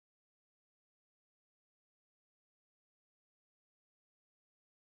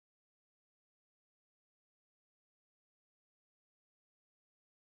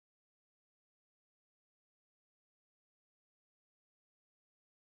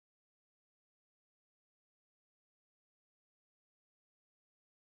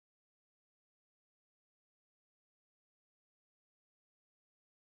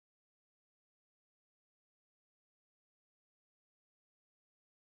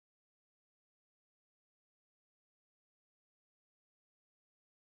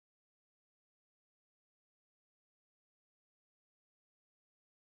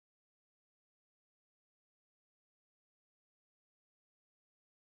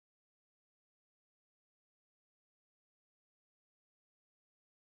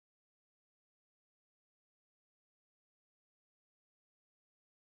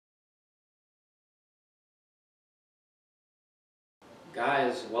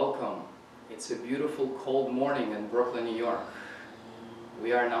Guys, welcome. It's a beautiful cold morning in Brooklyn, New York.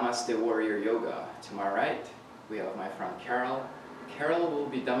 We are Namaste Warrior Yoga. To my right, we have my friend Carol. Carol will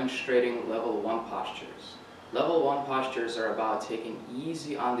be demonstrating level 1 postures. Level 1 postures are about taking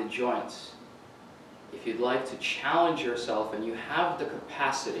easy on the joints. If you'd like to challenge yourself and you have the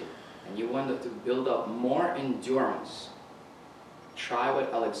capacity and you want to build up more endurance, try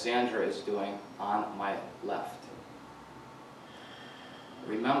what Alexandra is doing on my left.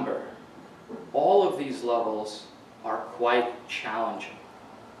 Remember, all of these levels are quite challenging.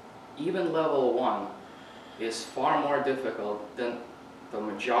 Even level 1 is far more difficult than the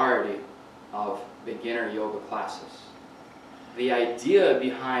majority of beginner yoga classes. The idea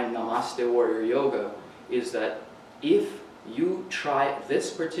behind Namaste Warrior Yoga is that if you try this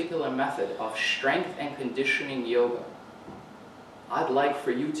particular method of strength and conditioning yoga, I'd like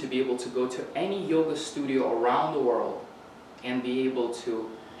for you to be able to go to any yoga studio around the world and be able to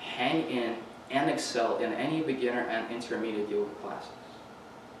hang in and excel in any beginner and intermediate yoga classes.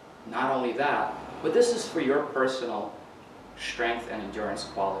 Not only that, but this is for your personal strength and endurance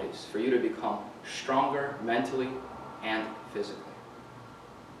qualities, for you to become stronger mentally and physically.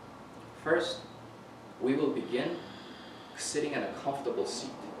 First, we will begin sitting in a comfortable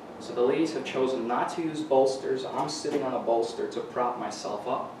seat. So the ladies have chosen not to use bolsters. I'm sitting on a bolster to prop myself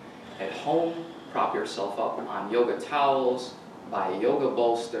up. At home, prop yourself up on yoga towels, buy a yoga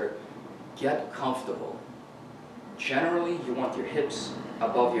bolster. Get comfortable. Generally, you want your hips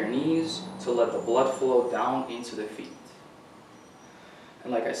above your knees to let the blood flow down into the feet.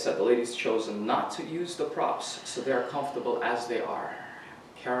 And like I said, the ladies chosen not to use the props, so they're comfortable as they are.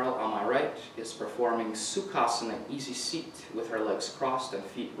 Carol, on my right, is performing Sukhasana, easy seat, with her legs crossed and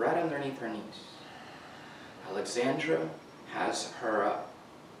feet right underneath her knees. Alexandra has her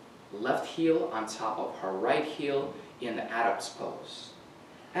left heel on top of her right heel in the adept's pose.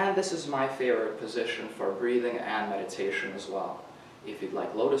 And this is my favorite position for breathing and meditation as well. If you'd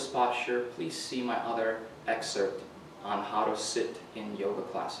like lotus posture, please see my other excerpt on how to sit in yoga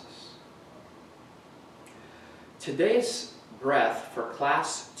classes. Today's breath for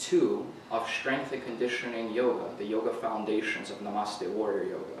class 2 of strength and conditioning yoga, the yoga foundations of Namaste Warrior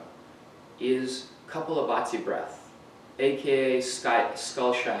Yoga, is Kapalabhati breath, aka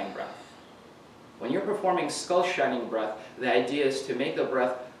skull shining breath. When you're performing skull shining breath, the idea is to make the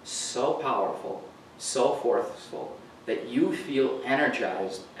breath so powerful, so forceful, that you feel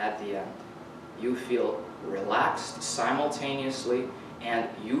energized at the end. You feel relaxed simultaneously, and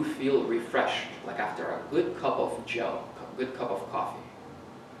you feel refreshed, like after a good cup of joe, a good cup of coffee.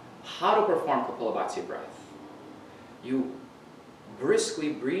 How to perform Kapalabhati breath? You briskly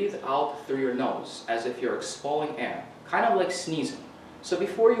breathe out through your nose as if you're expelling air, kind of like sneezing. So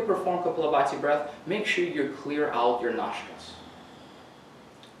before you perform Kapalabhati breath, make sure you clear out your nostrils.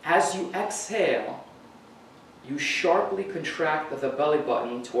 As you exhale, you sharply contract the belly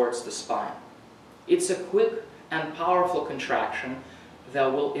button towards the spine. It's a quick and powerful contraction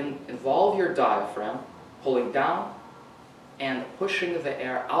that will involve your diaphragm pulling down and pushing the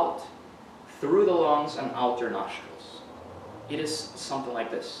air out through the lungs and out your nostrils. It is something like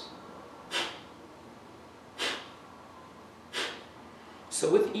this. So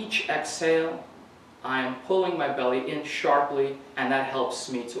with each exhale, I am pulling my belly in sharply, and that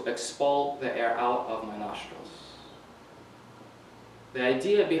helps me to expel the air out of my nostrils. The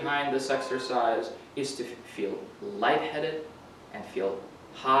idea behind this exercise is to feel lightheaded and feel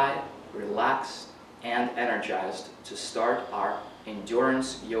high, relaxed, and energized to start our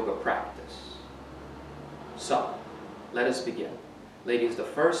endurance yoga practice. So, let us begin. Ladies, the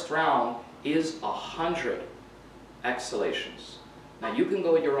first round is 100 exhalations. Now you can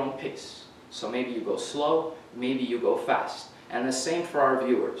go at your own pace. So maybe you go slow, maybe you go fast. And the same for our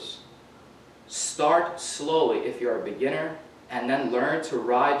viewers. Start slowly if you're a beginner, and then learn to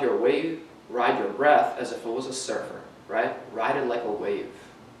ride your wave, ride your breath as if it was a surfer, right? Ride it like a wave.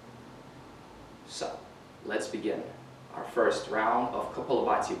 So, let's begin our first round of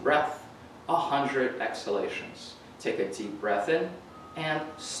Kapalabhati breath, 100 exhalations. Take a deep breath in and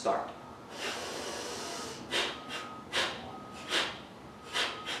start.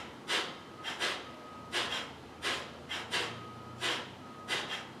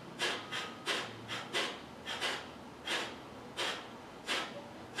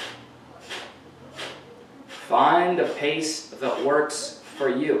 Find a pace that works for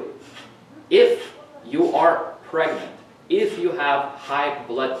you. If you are pregnant, if you have high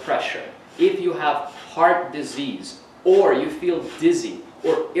blood pressure, if you have heart disease, or you feel dizzy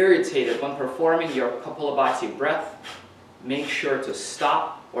or irritated when performing your Kapalabhati breath, make sure to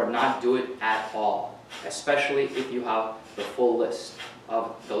stop or not do it at all, especially if you have the full list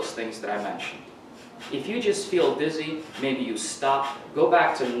of those things that I mentioned. If you just feel dizzy, maybe you stop, go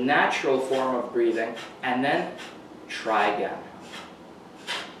back to natural form of breathing, and then try again.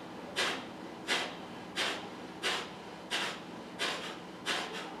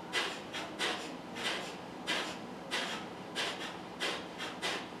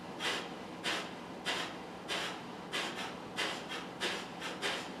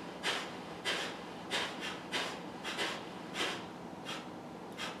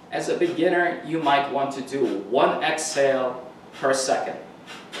 As a beginner, you might want to do 1 exhale per second.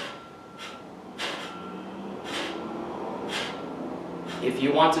 If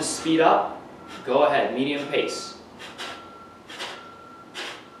you want to speed up, go ahead, medium pace.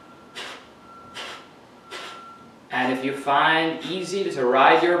 And if you find easy to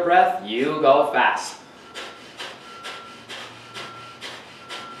ride your breath, you go fast.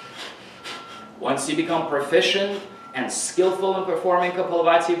 Once you become proficient and skillful in performing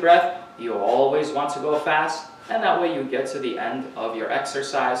Kapalabhati breath, you always want to go fast, and that way you get to the end of your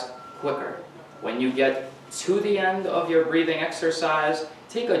exercise quicker. When you get to the end of your breathing exercise,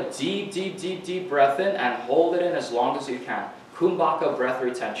 take a deep, deep, deep, deep breath in and hold it in as long as you can. Kumbhaka breath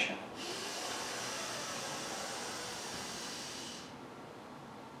retention.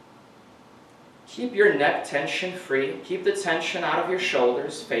 Keep your neck tension free. Keep the tension out of your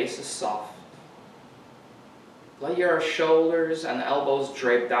shoulders. Face is soft. Let your shoulders and elbows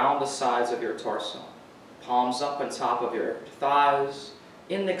drape down the sides of your torso. Palms up on top of your thighs.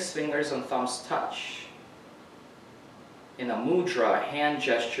 Index fingers and thumbs touch. In a mudra, a hand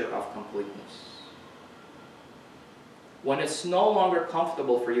gesture of completeness. When it's no longer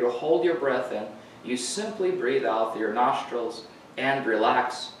comfortable for you to hold your breath in, you simply breathe out through your nostrils and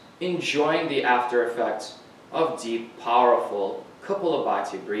relax, enjoying the after effects of deep, powerful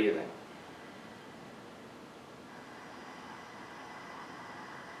Kapalabhati breathing.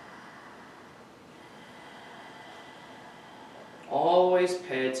 Always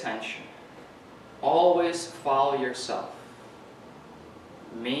pay attention. Always follow yourself.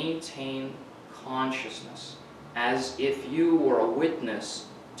 Maintain consciousness as if you were a witness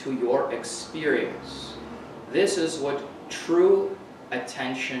to your experience. This is what true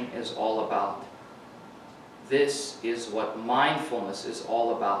attention is all about. This is what mindfulness is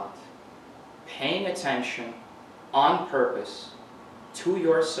all about. Paying attention on purpose to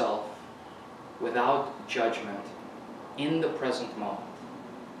yourself without judgment in the present moment.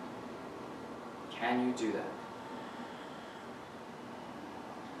 Can you do that?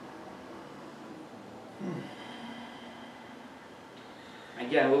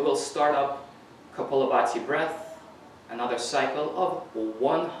 Again, we will start up Kapalabhati breath, another cycle of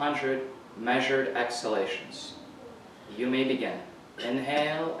 100 measured exhalations. You may begin.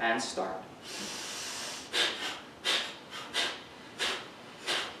 Inhale and start.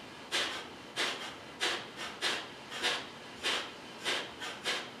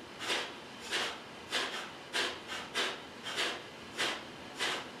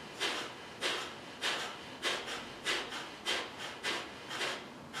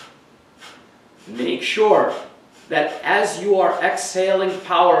 Make sure that as you are exhaling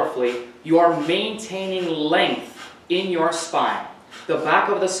powerfully, you are maintaining length in your spine. The back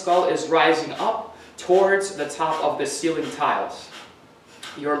of the skull is rising up towards the top of the ceiling tiles.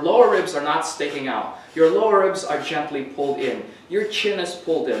 Your lower ribs are not sticking out. Your lower ribs are gently pulled in. Your chin is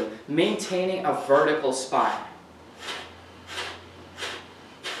pulled in, maintaining a vertical spine.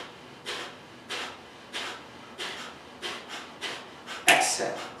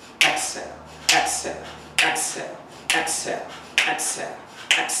 Exhale, exhale. Exhale, exhale, exhale, exhale,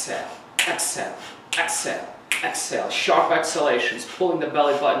 exhale, exhale, exhale, exhale. Sharp exhalations, pulling the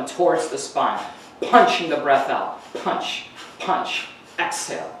belly button towards the spine, punching the breath out. Punch, punch,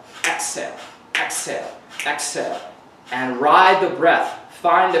 exhale, exhale, exhale, exhale. And ride the breath.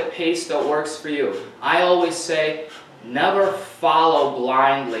 Find a pace that works for you. I always say, never follow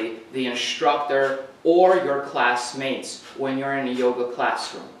blindly the instructor or your classmates when you're in a yoga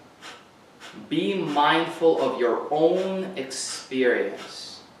classroom. Be mindful of your own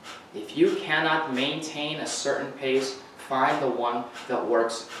experience. If you cannot maintain a certain pace, find the one that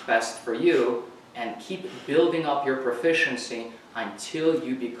works best for you and keep building up your proficiency until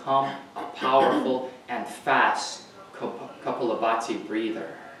you become a powerful and fast Kapalabhati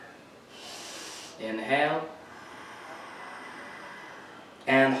breather. Inhale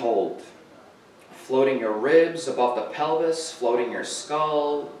and hold. Floating your ribs above the pelvis, floating your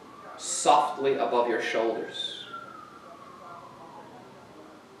skull softly above your shoulders.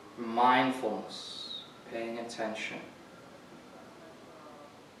 Mindfulness, paying attention.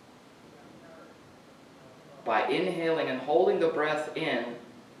 by inhaling and holding the breath in,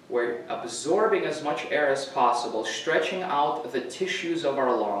 we're absorbing as much air as possible, stretching out the tissues of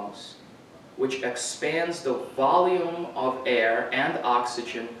our lungs, which expands the volume of air and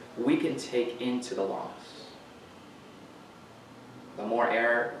oxygen we can take into the lungs. The more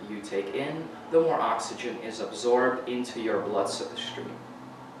air you take in, the more oxygen is absorbed into your blood stream.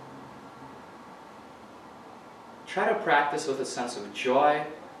 Try to practice with a sense of joy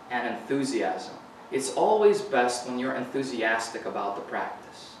and enthusiasm. It's always best when you're enthusiastic about the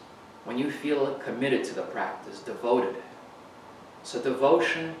practice, when you feel committed to the practice, devoted. So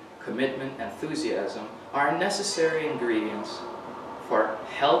devotion, commitment, enthusiasm are necessary ingredients for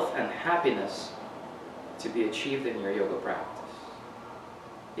health and happiness to be achieved in your yoga practice.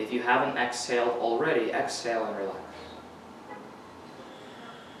 If you haven't exhaled already, exhale and relax.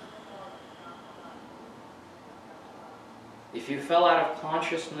 If you fell out of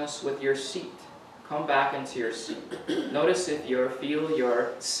consciousness with your seat, come back into your seat. Notice if you feel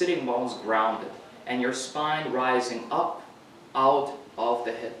your sitting bones grounded and your spine rising up, out of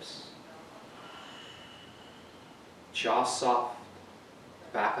the hips. Jaw soft,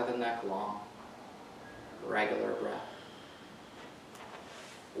 back of the neck long, regular breath.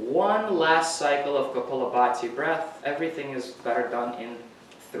 One last cycle of Kapalabhati breath. Everything is better done in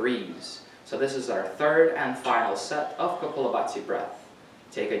threes. So this is our third and final set of Kapalabhati breath.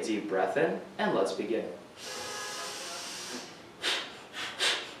 Take a deep breath in and let's begin.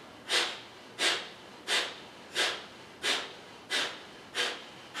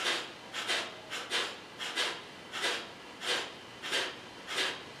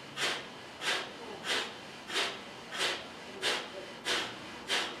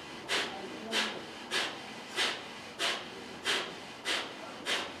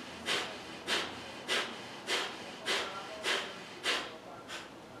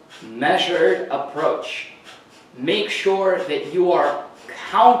 Measured approach. Make sure that you are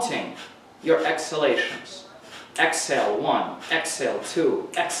counting your exhalations. Exhale 1, exhale 2,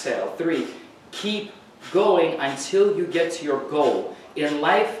 exhale 3. Keep going until you get to your goal. In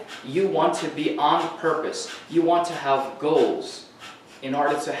life, you want to be on purpose. You want to have goals in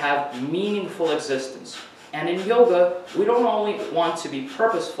order to have meaningful existence. And in yoga, we don't only want to be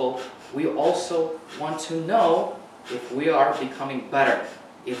purposeful, we also want to know if we are becoming better,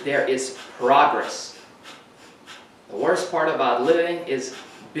 if there is progress. The worst part about living is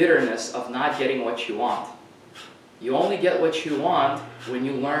bitterness of not getting what you want. You only get what you want when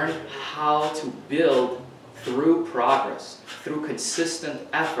you learn how to build through progress, through consistent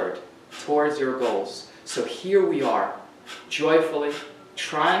effort towards your goals. So here we are, joyfully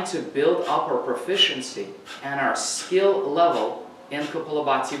trying to build up our proficiency and our skill level in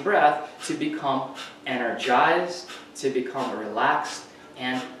Kapalabhati breath to become energized, to become relaxed,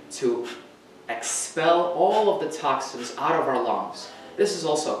 and to expel all of the toxins out of our lungs. This is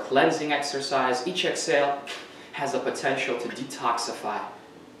also a cleansing exercise. Each exhale has the potential to detoxify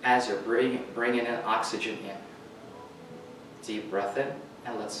as you're bringing in oxygen in. Deep breath in,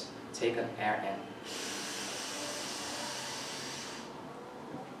 and let's take an air in.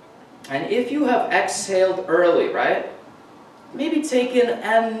 And if you have exhaled early, right? Maybe take in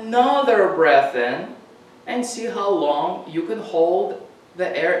another breath in and see how long you can hold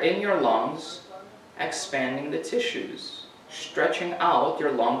the air in your lungs, expanding the tissues, stretching out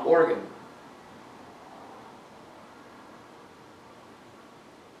your lung organ.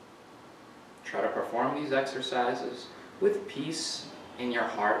 Try to perform these exercises with peace in your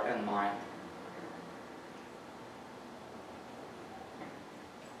heart and mind.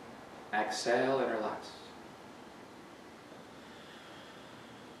 Exhale and relax.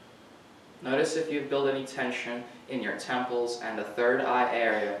 Notice if you've built any tension in your temples and the third eye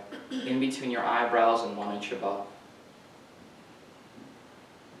area, in between your eyebrows and 1 inch above.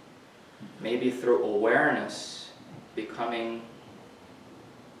 Maybe through awareness, becoming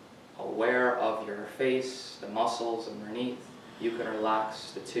aware of your face, the muscles underneath, you can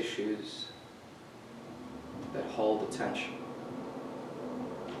relax the tissues that hold the tension.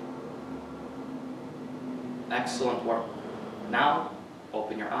 Excellent work. Now,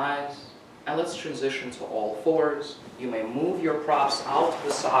 open your eyes. And let's transition to all fours. You may move your props out to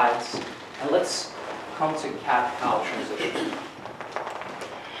the sides. And let's come to cat-cow transition.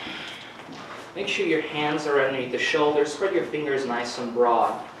 Make sure your hands are underneath the shoulders. Spread your fingers nice and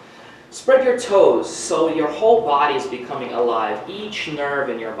broad. Spread your toes so your whole body is becoming alive. Each nerve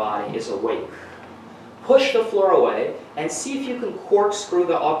in your body is awake. Push the floor away and see if you can corkscrew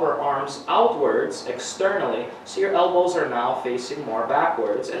the upper arms outwards externally so your elbows are now facing more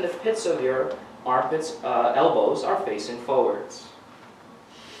backwards and the pits of your armpits, elbows are facing forwards.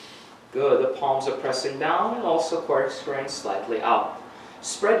 Good, the palms are pressing down and also corkscrewing slightly out.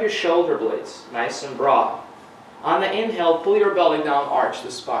 Spread your shoulder blades, nice and broad. On the inhale, pull your belly down, arch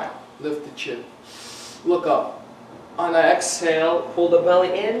the spine. Lift the chin. Look up. On the exhale, pull the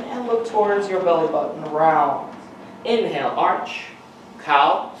belly in and look towards your belly button, round. Inhale, arch,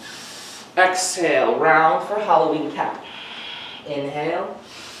 cow. Exhale, round for Halloween cat. Inhale,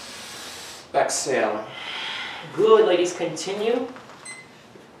 exhale. Good, ladies, continue.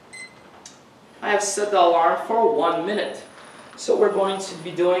 I have set the alarm for 1 minute. So we're going to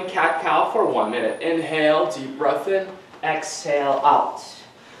be doing cat-cow for 1 minute. Inhale, deep breath in, exhale out.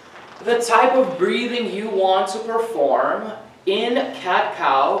 The type of breathing you want to perform in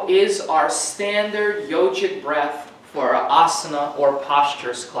cat-cow is our standard yogic breath for our asana or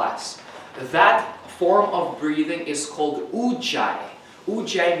postures class. That form of breathing is called ujjayi.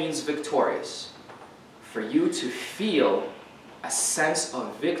 Ujjayi means victorious. For you to feel a sense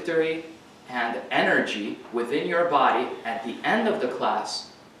of victory and energy within your body at the end of the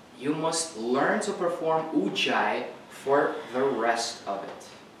class, you must learn to perform ujjayi for the rest of it.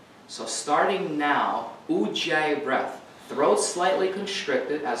 So starting now, ujjayi breath. Throat slightly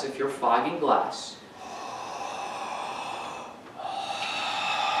constricted as if you're fogging glass.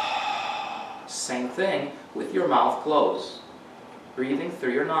 Same thing with your mouth closed. Breathing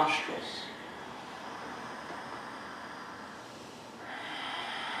through your nostrils.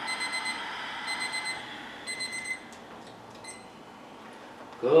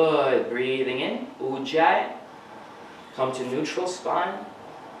 Good. Breathing in, ujjayi. Come to neutral spine.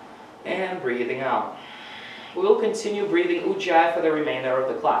 And breathing out. We'll continue breathing ujjayi for the remainder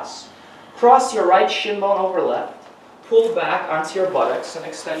of the class. Cross your right shin bone over left. Pull back onto your buttocks and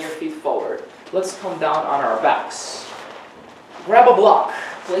extend your feet forward. Let's come down on our backs. Grab a block.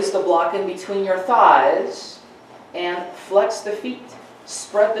 Place the block in between your thighs and flex the feet.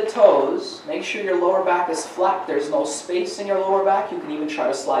 Spread the toes. Make sure your lower back is flat. There's no space in your lower back. You can even try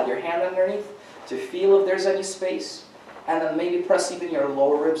to slide your hand underneath to feel if there's any space. And then maybe press even your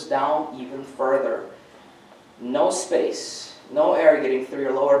lower ribs down even further. No space. No air getting through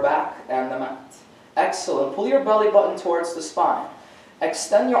your lower back and the mat. Excellent. Pull your belly button towards the spine.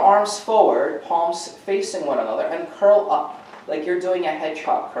 Extend your arms forward, palms facing one another, and curl up like you're doing a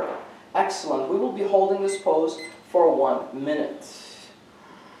hedgehog curl. Excellent. We will be holding this pose for 1 minute.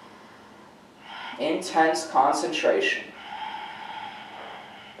 Intense concentration.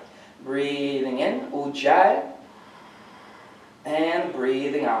 Breathing in, ujjayi, and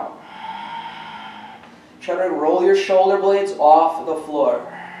breathing out. Try to roll your shoulder blades off the floor.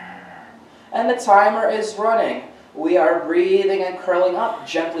 And the timer is running. We are breathing and curling up,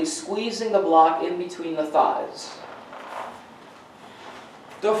 gently squeezing the block in between the thighs.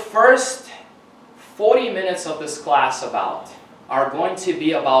 The first 40 minutes of this class are going to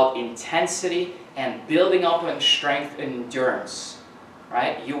be about intensity and building up in strength and endurance.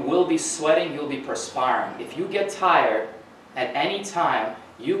 Right? You will be sweating, you'll be perspiring. If you get tired at any time,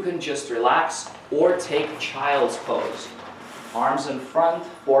 you can just relax or take child's pose. Arms in front,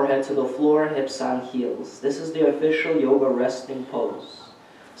 forehead to the floor, hips on heels. This is the official yoga resting pose.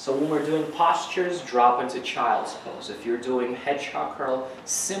 So when we're doing postures, drop into child's pose. If you're doing hedgehog curl,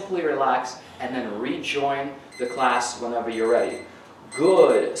 simply relax and then rejoin the class whenever you're ready.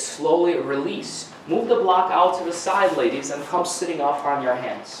 Good. Slowly release. Move the block out to the side, ladies, and come sitting up on your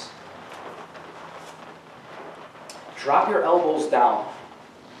hands. Drop your elbows down,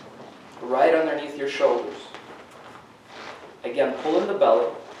 right underneath your shoulders. Again, pull in the belly.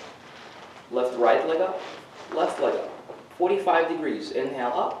 Lift right leg up, left leg up. 45 degrees.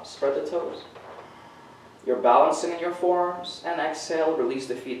 Inhale up, spread the toes. You're balancing in your forearms, and exhale, release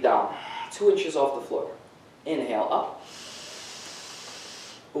the feet down. 2 inches off the floor. Inhale up.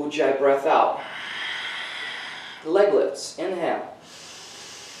 Ujjayi breath out. Leg lifts. Inhale.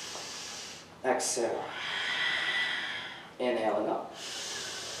 Exhale. Inhaling up.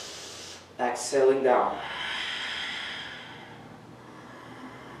 Exhaling down.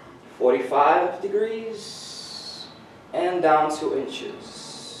 45 degrees. And down 2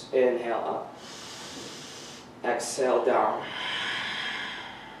 inches. Inhale up. Exhale down.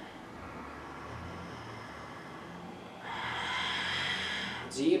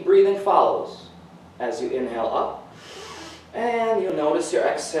 Deep breathing follows as you inhale up, and you'll notice your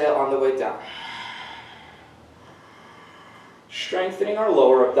exhale on the way down. Strengthening our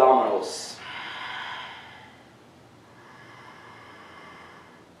lower abdominals.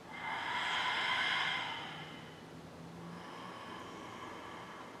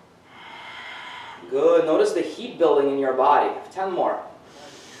 Good. Notice the heat building in your body. 10 more.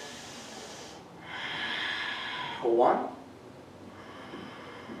 1.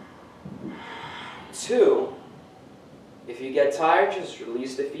 2. If you get tired, just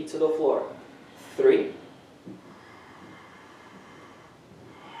release the feet to the floor. 3.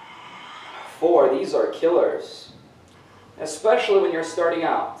 4. These are killers, especially when you're starting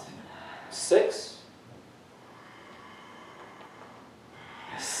out. 6.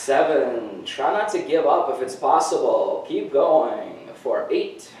 7. Try not to give up if it's possible. Keep going for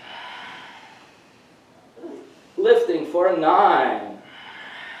 8. Lifting for 9.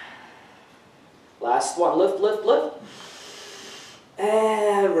 Last one. Lift, lift, lift.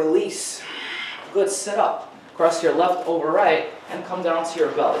 And release. Good. Sit up. Cross your left over right and come down to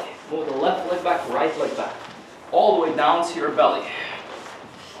your belly. Move the left leg back, right leg back. All the way down to your belly.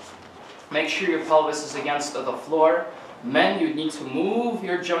 Make sure your pelvis is against the floor. Men, you need to move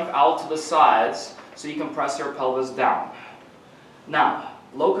your junk out to the sides so you can press your pelvis down. Now,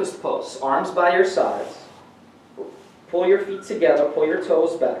 locust pose. Arms by your sides. Pull your feet together. Pull your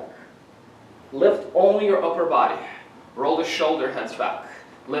toes back. Lift only your upper body. Roll the shoulder heads back.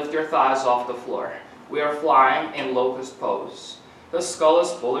 Lift your thighs off the floor. We are flying in locust pose. The skull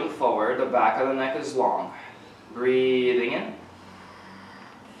is pulling forward. The back of the neck is long. Breathing in.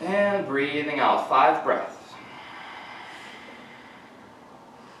 And breathing out. 5 breaths.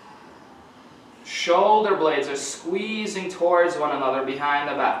 Shoulder blades are squeezing towards one another behind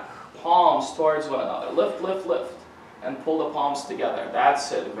the back. Palms towards one another. Lift, lift, lift. And pull the palms together.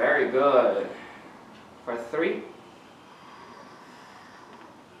 That's it. Very good. For 3.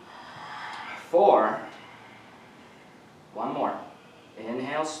 4. One more.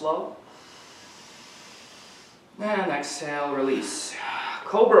 Inhale slow. And exhale, release.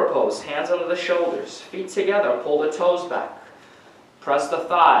 Cobra pose. Hands under the shoulders. Feet together. Pull the toes back. Press the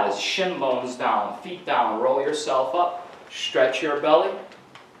thighs. Shin bones down. Feet down. Roll yourself up. Stretch your belly.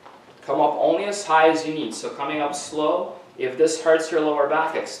 Come up only as high as you need. So coming up slow. If this hurts your lower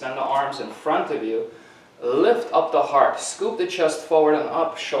back, extend the arms in front of you. Lift up the heart. Scoop the chest forward and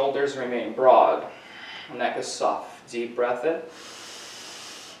up. Shoulders remain broad. Neck is soft. Deep breath in.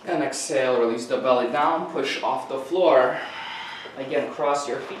 And exhale. Release the belly down. Push off the floor. Again, cross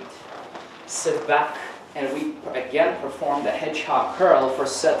your feet. Sit back. And we again perform the hedgehog curl for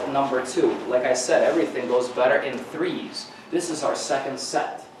set number 2. Like I said, everything goes better in 3s. This is our second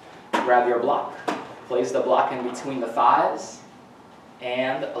set. Grab your block. Place the block in between the thighs.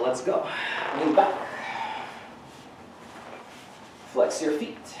 And let's go. Lean back. Flex your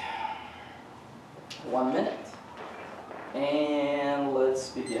feet. 1 minute. And let's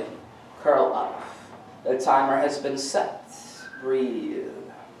begin. Curl up. The timer has been set. Breathe.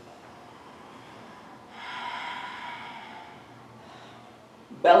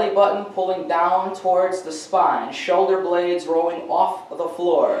 Belly button pulling down towards the spine. Shoulder blades rolling off the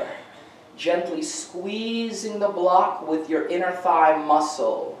floor. Gently squeezing the block with your inner thigh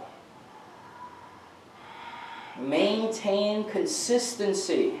muscle. Maintain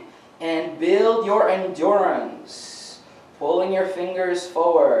consistency and build your endurance. Pulling your fingers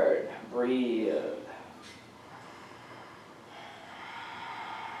forward. Breathe.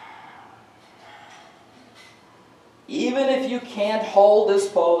 Even if you can't hold this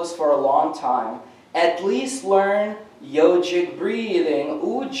pose for a long time, at least learn yogic breathing,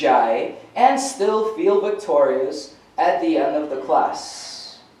 ujjayi, and still feel victorious at the end of the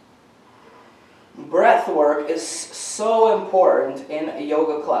class. Breath work is so important in a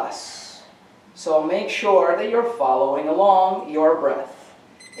yoga class. So make sure that you're following along your breath.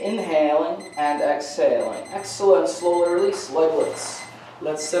 Inhaling and exhaling. Excellent. Slowly release. Leg lifts.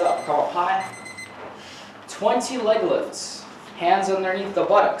 Let's sit up. Come up high. 20 leg lifts. Hands underneath the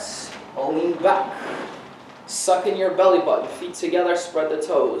buttocks. Lean back. Suck in your belly button. Feet together. Spread the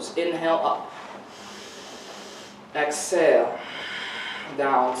toes. Inhale up. Exhale.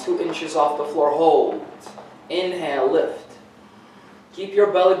 Down 2 inches off the floor. Hold. Inhale. Lift. Keep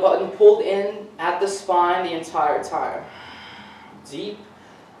your belly button pulled in at the spine the entire time. Deep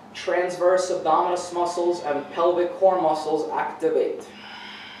transverse abdominis muscles and pelvic core muscles activate.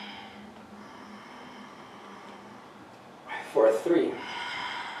 For 3.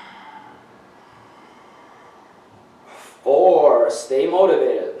 4. Stay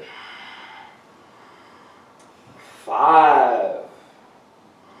motivated. 5.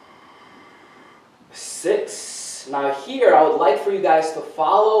 6. Now here, I would like for you guys to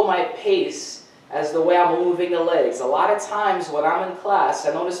follow my pace as the way I'm moving the legs. A lot of times when I'm in class,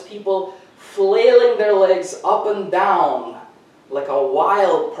 I notice people flailing their legs up and down like a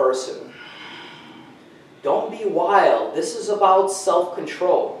wild person. Don't be wild. This is about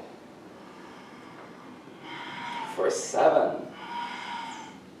self-control. For 7.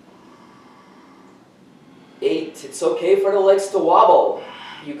 8. It's okay for the legs to wobble.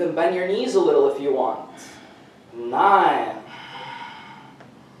 You can bend your knees a little if you want. 9.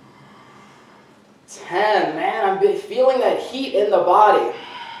 10. Man, I'm feeling that heat in the body.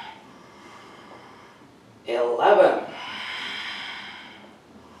 11.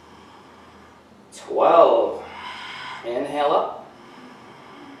 12. Inhale up.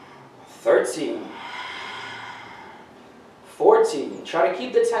 13. 14. Try to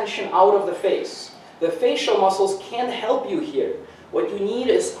keep the tension out of the face. The facial muscles can't help you here. What you need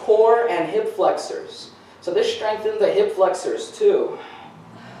is core and hip flexors. So this strengthens the hip flexors too.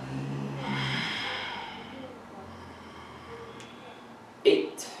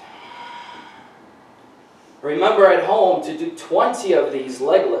 8. Remember at home to do 20 of these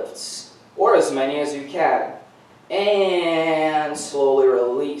leg lifts, or as many as you can. And slowly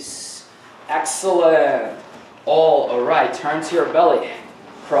release. Excellent. All right, turn to your belly.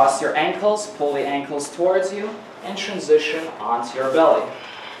 Cross your ankles, pull the ankles towards you, and transition onto your belly.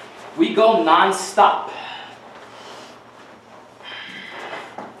 We go non-stop.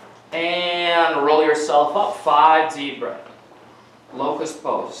 And roll yourself up, 5 deep breaths. Locust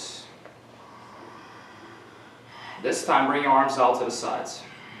pose. This time, bring your arms out to the sides.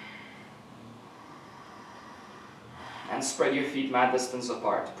 And spread your feet mat distance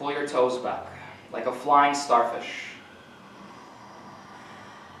apart. Pull your toes back, like a flying starfish.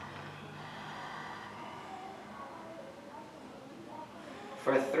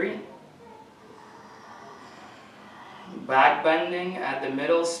 For 3. Back bending at the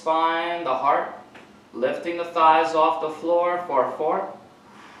middle spine, the heart. Lifting the thighs off the floor for 4.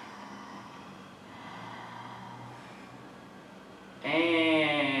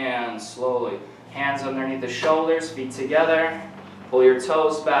 And slowly, hands underneath the shoulders, feet together. Pull your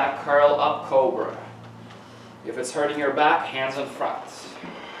toes back, curl up, cobra. If it's hurting your back, hands in front.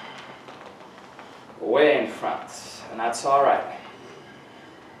 Way in front, and that's all right.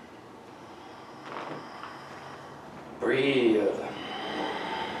 Breathe.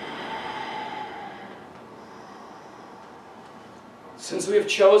 Since we've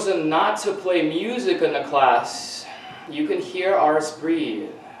chosen not to play music in the class, you can hear ours breathe.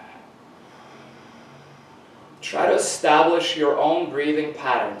 Try to establish your own breathing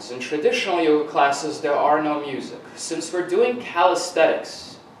patterns. In traditional yoga classes, there are no music. Since we're doing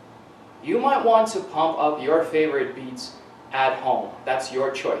calisthenics, you might want to pump up your favorite beats at home. That's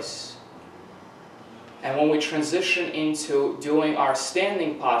your choice. And when we transition into doing our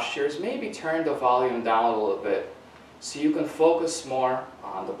standing postures, maybe turn the volume down a little bit so you can focus more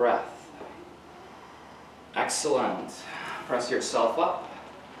on the breath. Excellent. Press yourself up.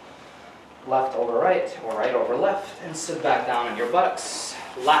 Left over right, or right over left, and sit back down on your buttocks.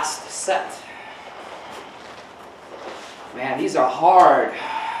 Last set. Man, these are hard.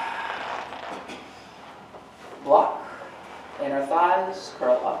 Block, inner thighs,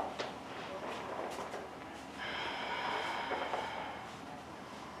 curl up.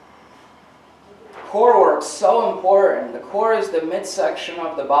 Core work, so important. The core is the midsection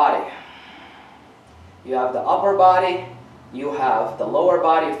of the body. You have the upper body, you have the lower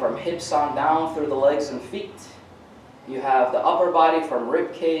body from hips on down through the legs and feet. You have the upper body from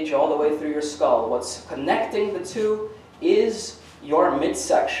rib cage all the way through your skull. What's connecting the two is your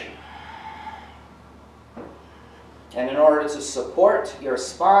midsection. And in order to support your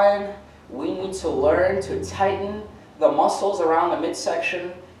spine, we need to learn to tighten the muscles around the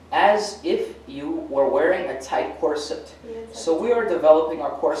midsection as if you were wearing a tight corset. So we are developing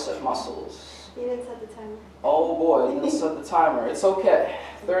our corset muscles. You didn't set the timer. Oh boy, you didn't set the timer. It's okay.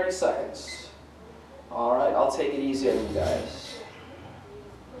 30 seconds. All right, I'll take it easy on you guys.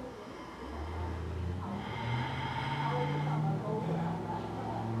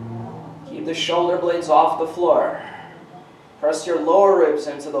 Keep the shoulder blades off the floor. Press your lower ribs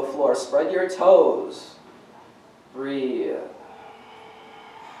into the floor. Spread your toes. Breathe.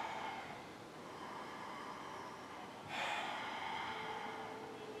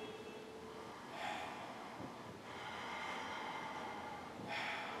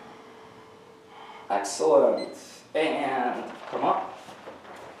 Excellent. And come up.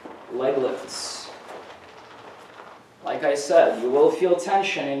 Leg lifts. Like I said, you will feel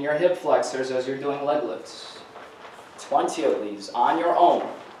tension in your hip flexors as you're doing leg lifts. 20 of these on your own.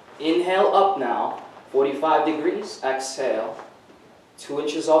 Inhale up now. 45 degrees. Exhale. 2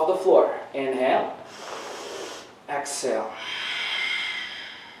 inches off the floor. Inhale. Exhale.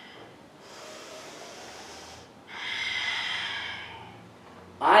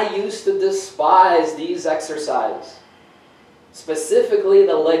 I used to despise these exercises, specifically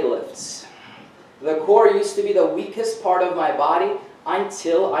the leg lifts. The core used to be the weakest part of my body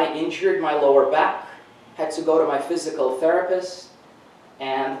until I injured my lower back, had to go to my physical therapist,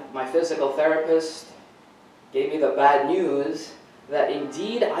 And my physical therapist gave me the bad news that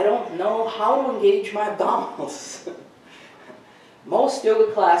indeed I don't know how to engage my abdominals. Most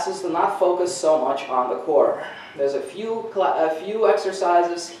yoga classes do not focus so much on the core. There's a few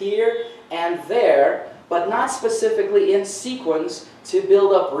exercises here and there, but not specifically in sequence to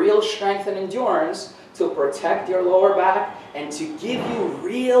build up real strength and endurance, to protect your lower back, and to give you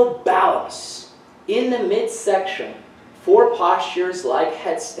real balance in the midsection for postures like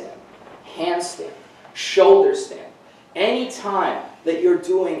headstand, handstand, shoulder stand. Anytime that you're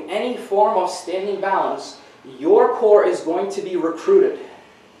doing any form of standing balance, your core is going to be recruited.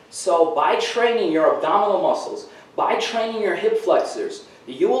 So by training your abdominal muscles, by training your hip flexors,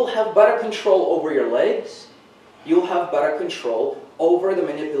 you will have better control over your legs. You'll have better control over the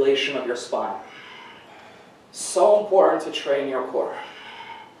manipulation of your spine. So important to train your core.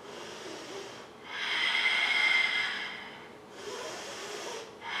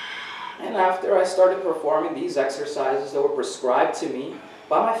 And after I started performing these exercises that were prescribed to me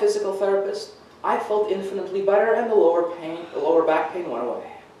by my physical therapist, I felt infinitely better and the lower back pain went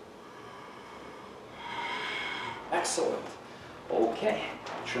away. Excellent. Okay,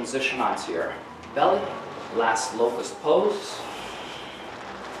 transition onto your belly. Last locust pose.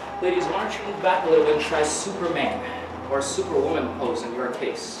 Ladies, why don't you move back a little bit and try Superman or Superwoman pose in your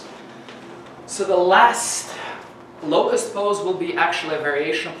case. So the last locust pose will be actually a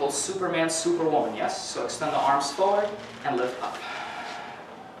variation called Superman, Superwoman, yes? So extend the arms forward and lift up.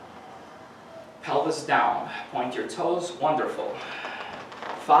 Pelvis down, point your toes, wonderful.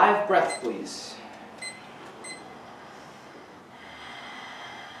 5 breaths, please.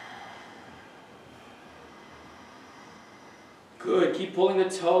 Good, keep pulling the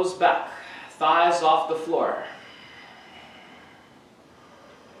toes back, thighs off the floor.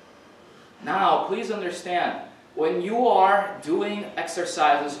 Now, please understand, when you are doing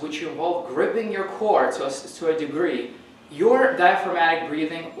exercises which involve gripping your core to a degree, your diaphragmatic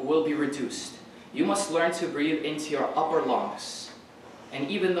breathing will be reduced. You must learn to breathe into your upper lungs. And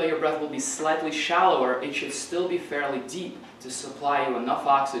even though your breath will be slightly shallower, it should still be fairly deep to supply you enough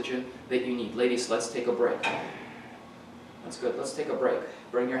oxygen that you need. Ladies, let's take a break. That's good, let's take a break.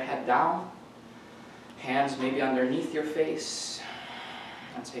 Bring your head down, hands maybe underneath your face,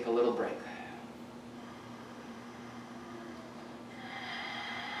 and take a little break.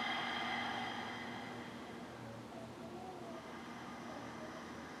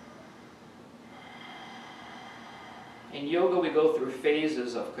 In yoga, we go through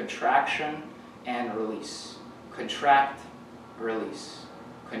phases of contraction and release. Contract, release.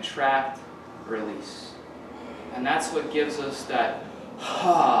 Contract, release. And that's what gives us that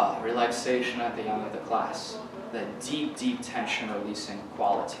relaxation at the end of the class. That deep, deep tension releasing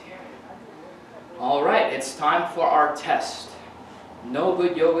quality. All right, it's time for our test. No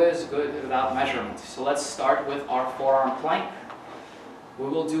good yoga is good without measurement. So let's start with our forearm plank. We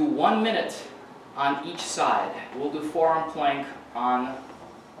will do 1 minute on each side. We'll do forearm plank on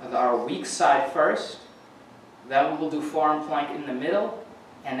our weak side first. Then we will do forearm plank in the middle.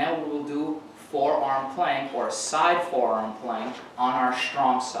 And then we will do forearm plank or side forearm plank on our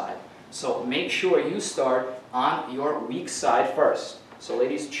strong side. So make sure you start on your weak side first. So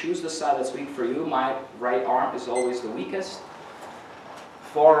ladies, choose the side that's weak for you. My right arm is always the weakest.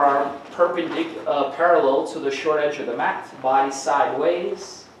 Forearm parallel to the short edge of the mat, body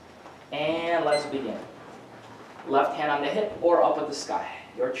sideways. And let's begin. Left hand on the hip or up at the sky,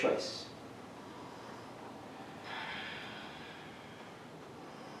 your choice.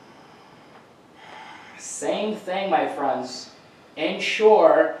 Same thing, my friends.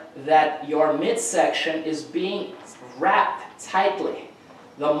 Ensure that your midsection is being wrapped tightly.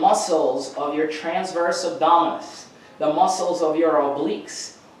 The muscles of your transverse abdominis, the muscles of your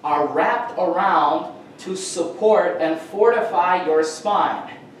obliques are wrapped around to support and fortify your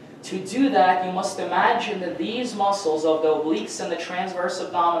spine. To do that, you must imagine that these muscles of the obliques and the transverse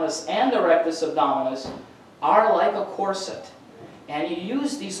abdominis and the rectus abdominis are like a corset. And you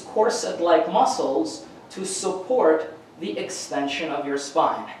use these corset-like muscles to support the extension of your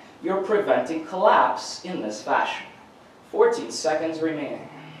spine. You're preventing collapse in this fashion. 14 seconds remaining.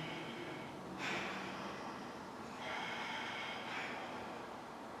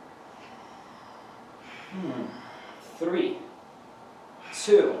 3,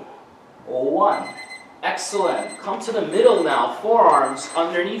 2, 1. Excellent. Come to the middle now. Forearms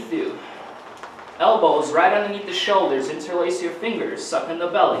underneath you. Elbows right underneath the shoulders. Interlace your fingers. Suck in the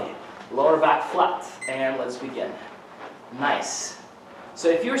belly. Lower back flat. And let's begin. Nice. So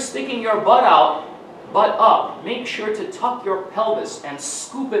if you're sticking your butt out, butt up, make sure to tuck your pelvis and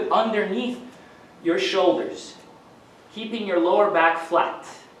scoop it underneath your shoulders. keeping your lower back flat.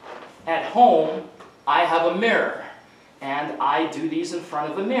 At home, I have a mirror, and I do these in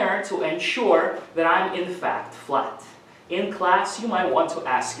front of a mirror to ensure that I'm in fact flat. In class, you might want to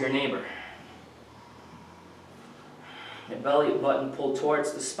ask your neighbor. Your belly button pulled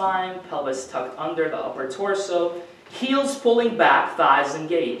towards the spine, pelvis tucked under the upper torso, heels pulling back, thighs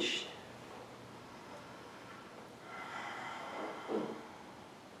engaged.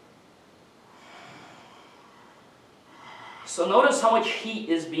 So notice how much heat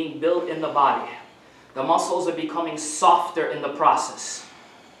is being built in the body. The muscles are becoming softer in the process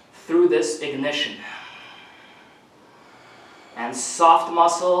through this ignition. And soft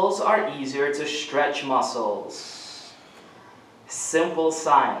muscles are easier to stretch muscles. Simple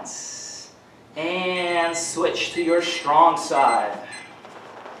science. And switch to your strong side.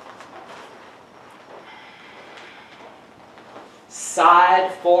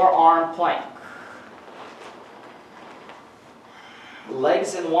 Side forearm plank.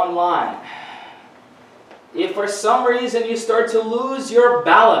 Legs in one line. If for some reason you start to lose your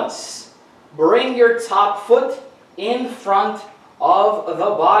balance, bring your top foot in front of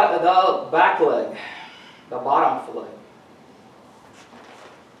the back leg, the bottom leg.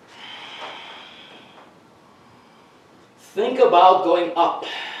 Think about going up.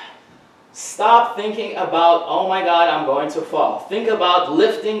 Stop thinking about, oh my God, I'm going to fall. Think about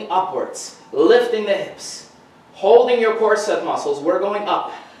lifting upwards, lifting the hips. Holding your core set muscles, we're going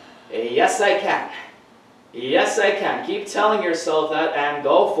up. Yes, I can. Yes, I can. Keep telling yourself that and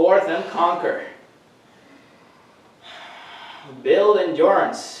go forth and conquer. Build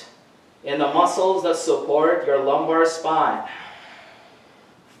endurance in the muscles that support your lumbar spine.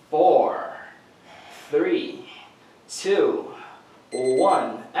 4, 3, 2,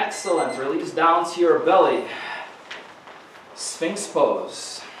 1. Excellent. Release down to your belly. Sphinx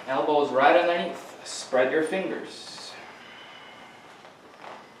pose. Elbows right underneath. Spread your fingers.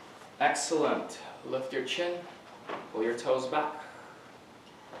 Excellent. Lift your chin. Pull your toes back.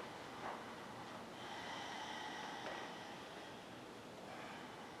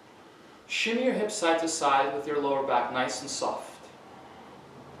 Shimmy your hips side to side with your lower back nice and soft.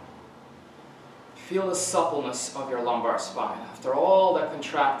 Feel the suppleness of your lumbar spine. After all that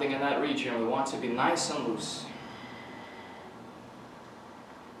contracting in that region, we want to be nice and loose.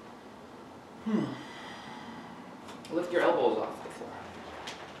 Lift your elbows off the floor.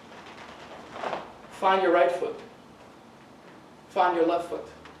 Find your right foot. Find your left foot.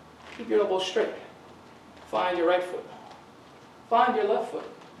 Keep your elbows straight. Find your right foot. Find your left foot.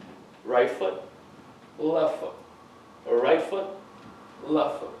 Right foot, left foot. Right foot,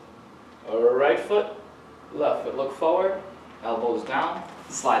 left foot. Right foot, left foot. Look forward, elbows down.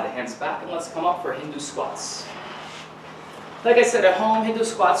 Slide the hands back, and let's come up for Hindu squats. Like I said, at home, Hindu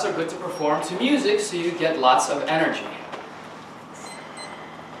squats are good to perform to music so you get lots of energy.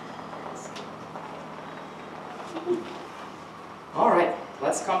 Alright,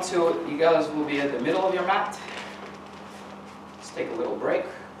 let's come to, you guys will be at the middle of your mat. Let's take a little break.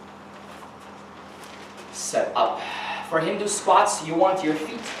 Set up. For Hindu squats, you want your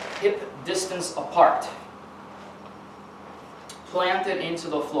feet hip distance apart. Planted into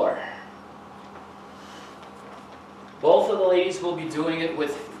the floor. Both of the ladies will be doing it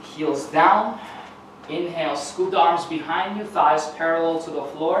with heels down. Inhale, scoot the arms behind you, thighs parallel to the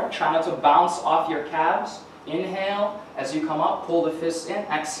floor. Try not to bounce off your calves. Inhale, as you come up, pull the fists in,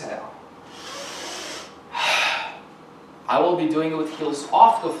 exhale. I will be doing it with heels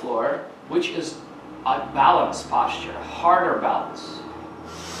off the floor, which is a balance posture, harder balance.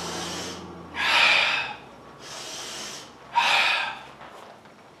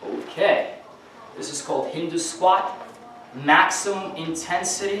 Okay, this is called Hindu squat. Maximum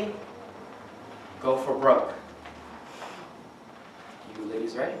intensity. Go for broke. You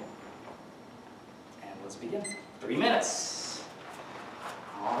ladies ready? And let's begin. 3 minutes.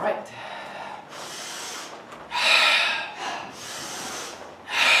 All right.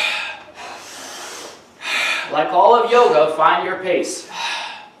 Like all of yoga, find your pace.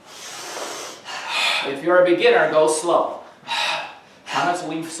 If you're a beginner, go slow. Try not to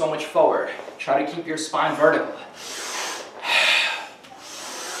lean so much forward. Try to keep your spine vertical.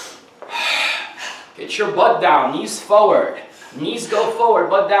 Get your butt down, knees forward. Knees go forward,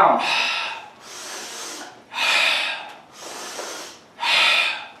 butt down.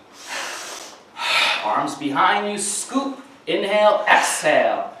 Arms behind you, scoop. Inhale,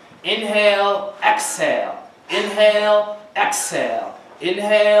 exhale. Inhale, exhale. Inhale, exhale.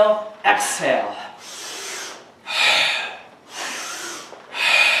 Inhale, exhale.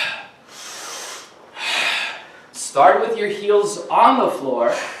 Start with your heels on the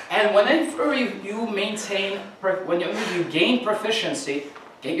floor And whenever whenever you gain proficiency,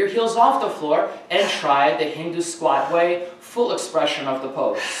 get your heels off the floor and try the Hindu squat way, full expression of the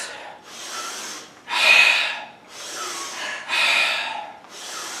pose.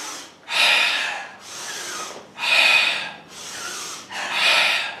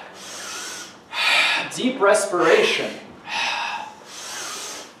 Deep respiration.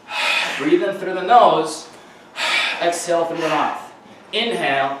 Breathe in through the nose, exhale through the mouth.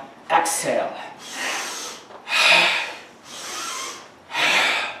 Inhale, exhale.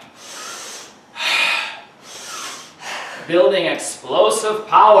 Building explosive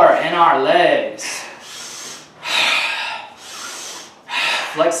power in our legs.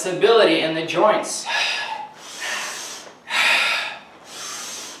 Flexibility in the joints.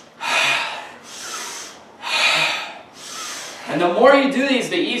 And the more you do these,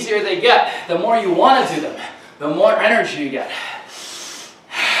 the easier they get. The more you want to do them, the more energy you get.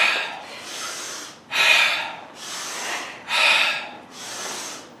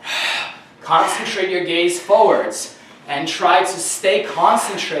 Concentrate your gaze forwards and try to stay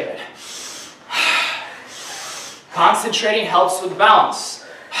concentrated. Concentrating helps with balance.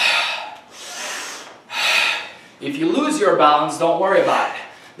 If you lose your balance, don't worry about it.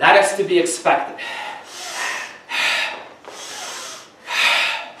 That is to be expected.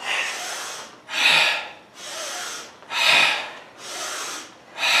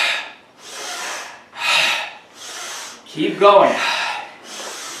 Keep going.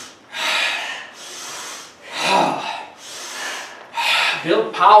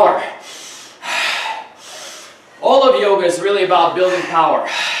 Build power. All of yoga is really about building power.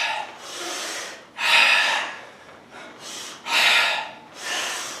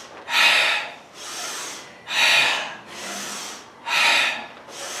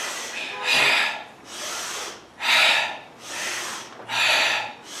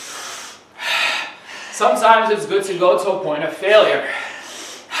 Sometimes it's good to go to a point of failure.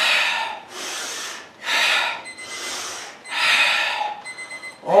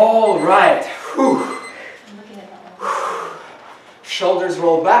 All right. Whew. Shoulders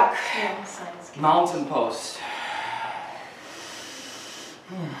roll back. Mountain pose.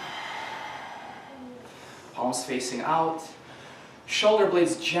 Palms facing out. Shoulder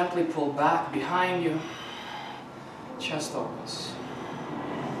blades gently pull back behind you. Chest opens.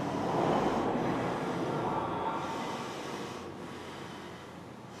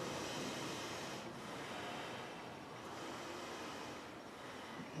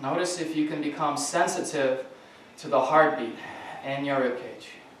 Notice if you can become sensitive to the heartbeat in your ribcage.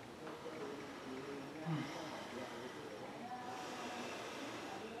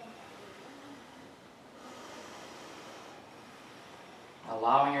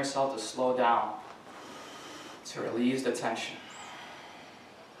 Allowing yourself to slow down, to release the tension.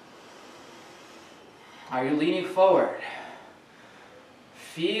 Are you leaning forward?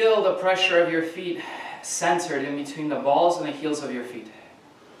 Feel the pressure of your feet centered in between the balls and the heels of your feet.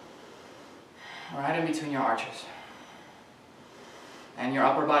 Right in between your arches. And your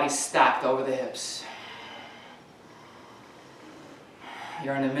upper body stacked over the hips.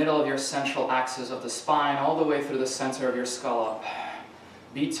 You're in the middle of your central axis of the spine, all the way through the center of your skull up.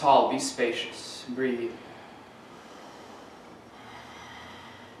 Be tall, be spacious. Breathe.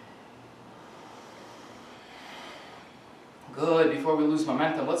 Good. Before we lose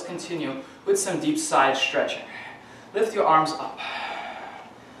momentum, let's continue with some deep side stretching. Lift your arms up.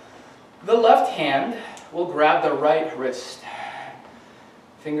 The left hand will grab the right wrist.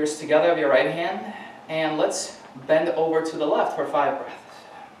 Fingers together of your right hand, and let's bend over to the left for 5 breaths.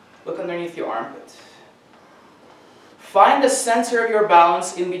 Look underneath your armpit. Find the center of your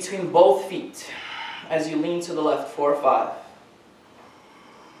balance in between both feet as you lean to the left for 5.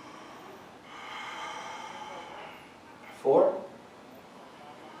 4.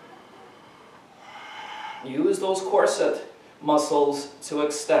 Use those corset muscles to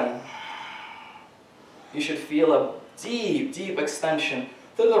extend. You should feel a deep, deep extension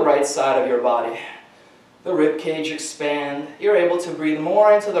through the right side of your body. The rib cage expand. You're able to breathe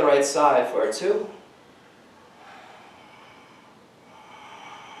more into the right side for 2.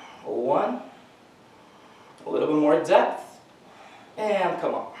 1. A little bit more depth. And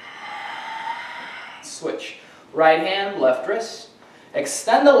come on. Switch. Right hand, left wrist.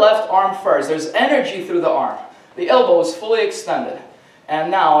 Extend the left arm first. There's energy through the arm. The elbow is fully extended. And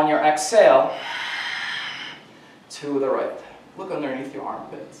now on your exhale, to the right. Look underneath your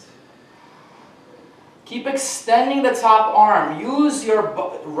armpits. Keep extending the top arm. Use your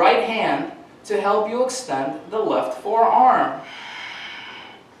right hand to help you extend the left forearm.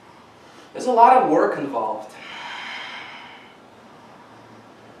 There's a lot of work involved.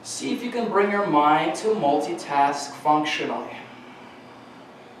 See if you can bring your mind to multitask functionally.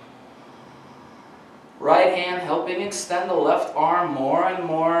 Right hand helping extend the left arm more and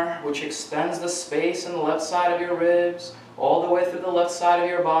more, which extends the space in the left side of your ribs, all the way through the left side of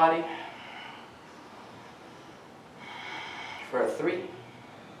your body. For a 3,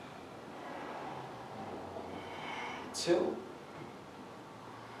 2,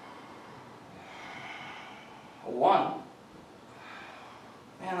 1.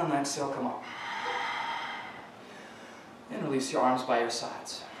 And on the exhale, come up. And release your arms by your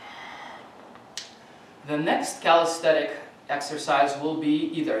sides. The next calisthenic exercise will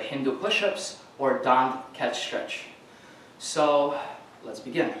be either Hindu push-ups or Dant catch stretch. So let's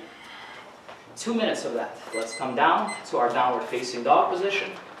begin. 2 minutes of that. Let's come down to our downward facing dog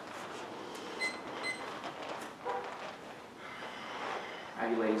position. Are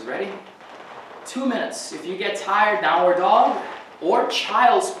you ladies ready? 2 minutes. If you get tired, downward dog or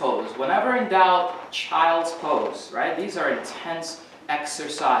child's pose. Whenever in doubt, child's pose, right? These are intense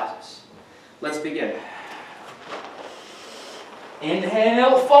exercises. Let's begin.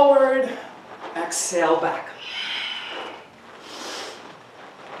 Inhale forward, exhale back.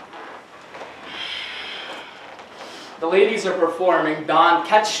 The ladies are performing Dant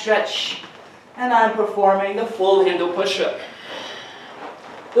catch stretch, and I'm performing the full Hindu push-up.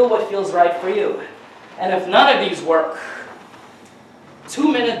 Do what feels right for you. And if none of these work,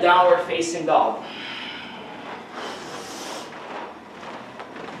 2-minute downward facing dog.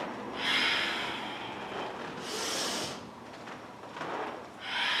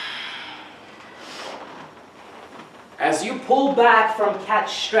 As you pull back from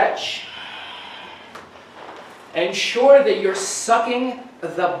catch stretch, ensure that you're sucking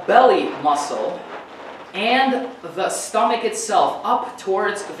the belly muscle and the stomach itself up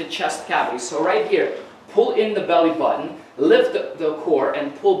towards the chest cavity. So right here, pull in the belly button, lift the core,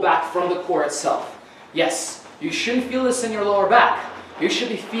 and pull back from the core itself. Yes, you shouldn't feel this in your lower back. You should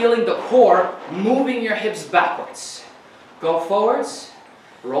be feeling the core moving your hips backwards. Go forwards,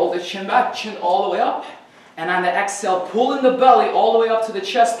 roll the chin back, chin all the way up. And on the exhale, pull in the belly all the way up to the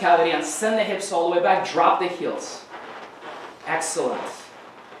chest cavity and send the hips all the way back. Drop the heels. Excellent.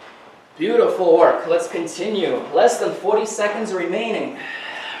 Beautiful work. Let's continue. Less than 40 seconds remaining.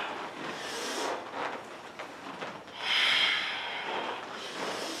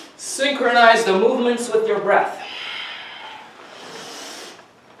 Synchronize the movements with your breath.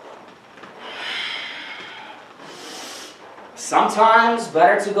 Sometimes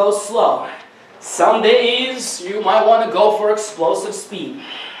better to go slow. Some days you might want to go for explosive speed.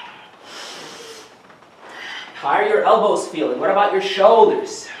 How are your elbows feeling? What about your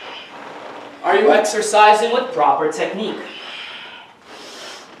shoulders? Are you exercising with proper technique?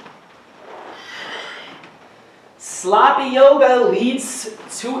 Sloppy yoga leads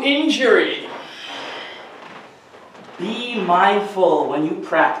to injury. Be mindful when you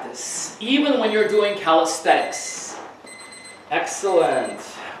practice, even when you're doing calisthenics. Excellent.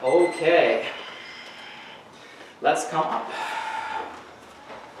 Okay. Let's come up.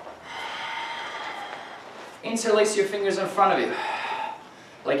 Interlace your fingers in front of you,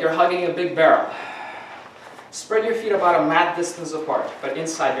 like you're hugging a big barrel. Spread your feet about a mat distance apart, but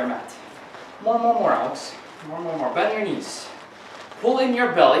inside your mat. More, Alex. More. Bend your knees. Pull in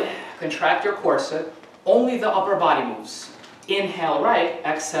your belly, contract your corset. Only the upper body moves. Inhale right,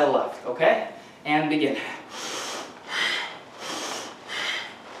 exhale left, okay? And begin.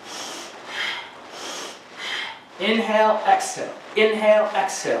 Inhale, exhale. Inhale,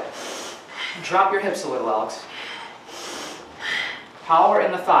 exhale. Drop your hips a little, Alex. Power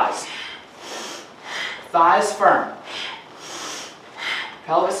in the thighs. Thighs firm.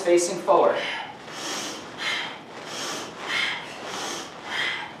 Pelvis facing forward.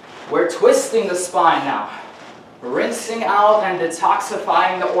 We're twisting the spine now. Rinsing out and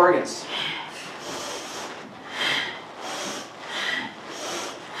detoxifying the organs.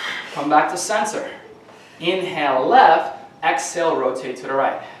 Come back to center. Inhale left, exhale, rotate to the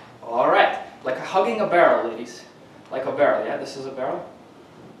right. All right, like hugging a barrel, ladies. Like a barrel, yeah? This is a barrel?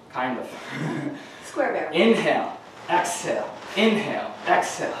 Kind of. Square barrel. Inhale, exhale, inhale,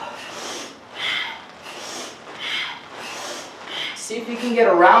 exhale. See if you can get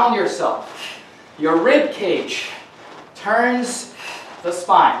around yourself. Your rib cage turns the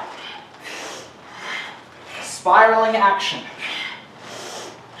spine. Spiraling action.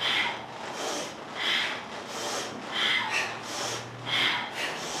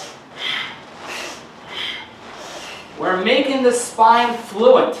 We're making the spine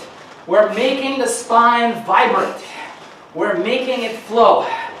fluent. We're making the spine vibrant. We're making it flow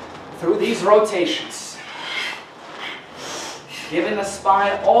through these rotations. Giving the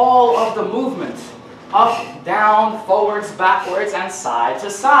spine all of the movement. Up, down, forwards, backwards, and side to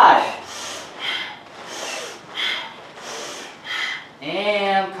side.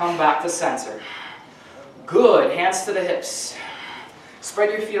 And come back to center. Good, hands to the hips.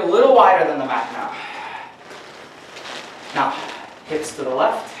 Spread your feet a little wider than the mat now. Now, hips to the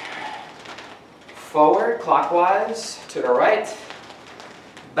left. Forward, clockwise, to the right.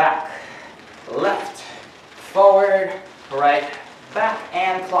 Back, left, forward, right, back,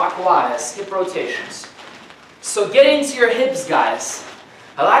 and clockwise. Hip rotations. So get into your hips, guys.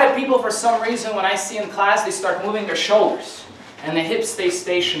 A lot of people, for some reason, when I see in class, they start moving their shoulders. And the hips stay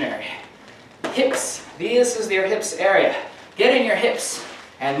stationary. Hips. This is your hips area. Get in your hips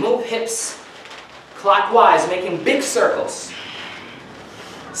and move hips clockwise, making big circles.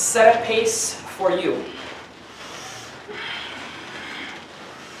 Set a pace for you.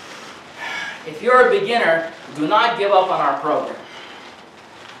 If you're a beginner, do not give up on our program.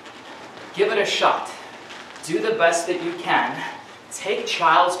 Give it a shot. Do the best that you can. Take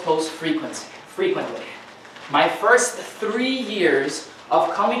child's pose frequently. My first 3 years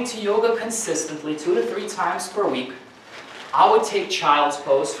of coming to yoga consistently, 2 to 3 times per week, I would take child's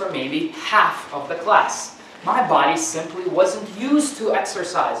pose for maybe half of the class. My body simply wasn't used to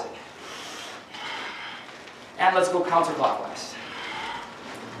exercising. And let's go counterclockwise.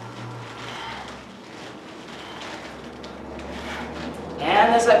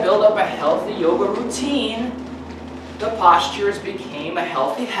 And as I build up a healthy yoga routine, the postures became a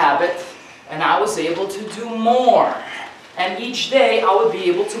healthy habit, and I was able to do more. And each day I would be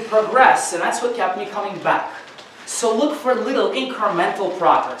able to progress, and that's what kept me coming back. So look for little incremental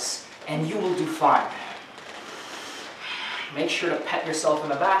progress, and you will do fine. Make sure to pat yourself in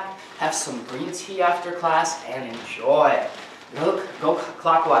the back, have some green tea after class, and enjoy. Look, go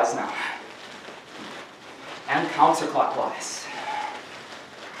clockwise now. And counterclockwise.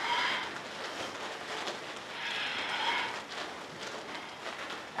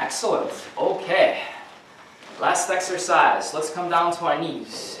 Excellent. Okay. Last exercise. Let's come down to our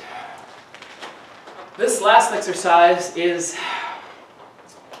knees. This last exercise is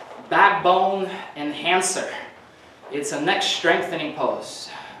backbone enhancer. It's a neck strengthening pose.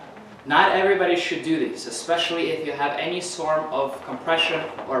 Not everybody should do these, especially if you have any sort of compression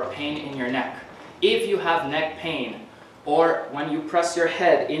or pain in your neck. If you have neck pain, or when you press your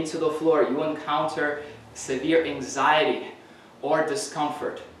head into the floor, you encounter severe anxiety or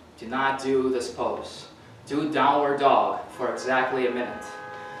discomfort, do not do this pose. Do downward dog for exactly a minute.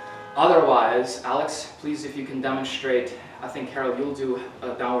 Otherwise, Alex, please, if you can demonstrate, I think Carol, you'll do a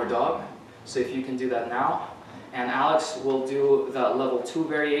downward dog. So if you can do that now. And Alex will do the level 2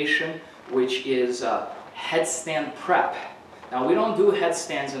 variation, which is headstand prep. Now, we don't do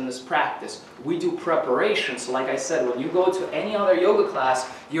headstands in this practice. We do preparation. So like I said, when you go to any other yoga class,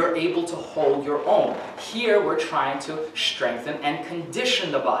 you're able to hold your own. Here, we're trying to strengthen and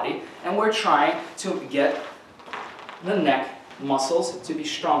condition the body, and we're trying to get the neck muscles to be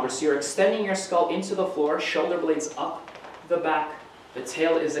stronger. So you're extending your skull into the floor, shoulder blades up the back, the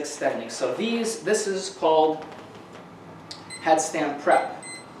tail is extending. So this is called headstand prep.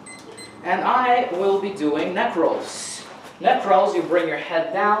 And I will be doing neck rolls. Neck rolls, you bring your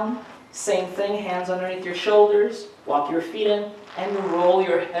head down, same thing, hands underneath your shoulders, walk your feet in, and you roll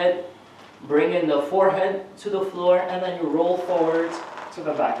your head, bring in the forehead to the floor, and then you roll forwards to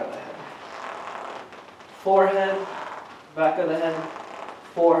the back of the head. Forehead, back of the head,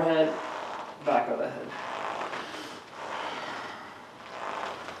 forehead, back of the head.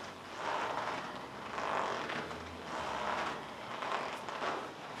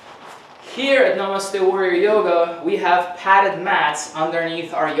 Here at Namaste Warrior Yoga, we have padded mats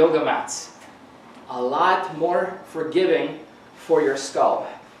underneath our yoga mats. A lot more forgiving for your skull.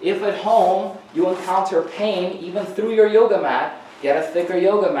 If at home you encounter pain even through your yoga mat, get a thicker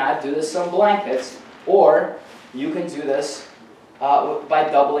yoga mat, do this on blankets, or you can do this by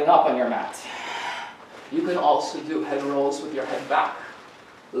doubling up on your mat. You can also do head rolls with your head back,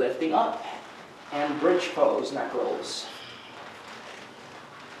 lifting up, and bridge pose neck rolls.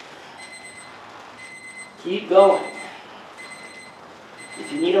 Keep going.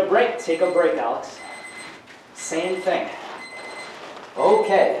 If you need a break, take a break, Alex. Same thing.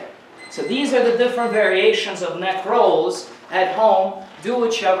 Okay, so these are the different variations of neck rolls. At home, do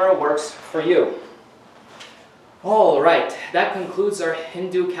whichever works for you. All right, that concludes our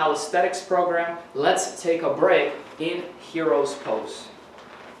Hindu calisthenics program. Let's take a break in hero's pose.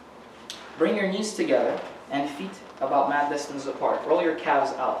 Bring your knees together and feet about mat distance apart. Roll your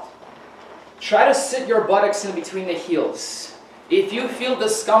calves out. Try to sit your buttocks in between the heels. If you feel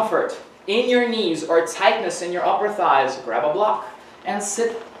discomfort in your knees or tightness in your upper thighs, grab a block and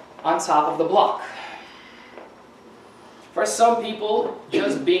sit on top of the block. For some people,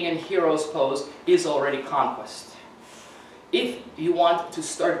 just being in hero's pose is already conquest. If you want to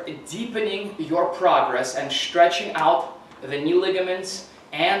start deepening your progress and stretching out the knee ligaments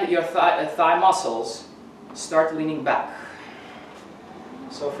and your thigh muscles, start leaning back.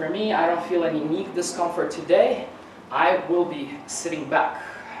 So for me, I don't feel any knee discomfort today. I will be sitting back.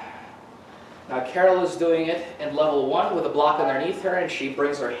 Now Carol is doing it in level 1 with a block underneath her, and she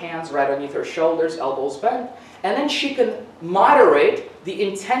brings her hands right underneath her shoulders, elbows bent, and then she can moderate the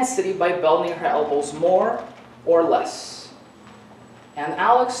intensity by bending her elbows more or less. And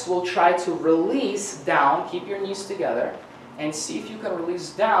Alex will try to release down, keep your knees together, and see if you can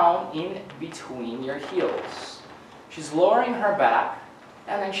release down in between your heels. She's lowering her back,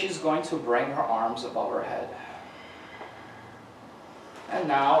 and then she's going to bring her arms above her head. And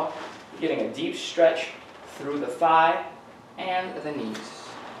now, getting a deep stretch through the thigh and the knees.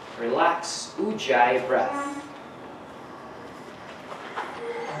 Relax, Ujjayi breath.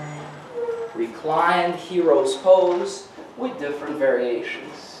 Reclined hero's pose with different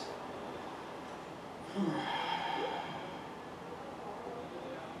variations.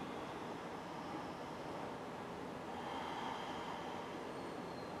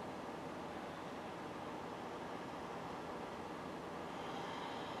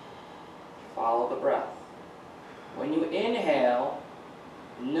 Follow the breath. When you inhale,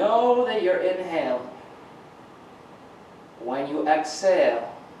 know that you're inhaling. When you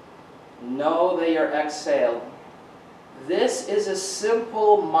exhale, know that you're exhaling. This is a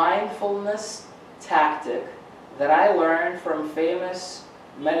simple mindfulness tactic that I learned from famous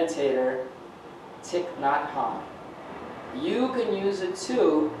meditator Thich Nhat Hanh. You can use it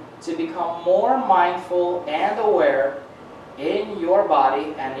too to become more mindful and aware in your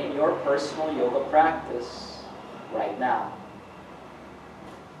body and in your personal yoga practice right now.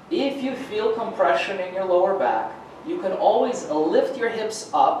 If you feel compression in your lower back, you can always lift your hips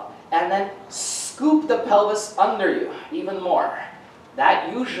up and then scoop the pelvis under you even more.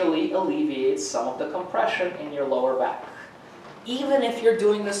 That usually alleviates some of the compression in your lower back. Even if you're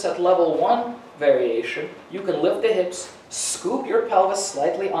doing this at level 1 variation, you can lift the hips, scoop your pelvis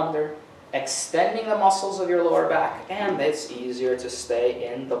slightly under, extending the muscles of your lower back, and it's easier to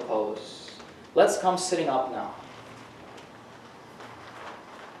stay in the pose. Let's come sitting up now.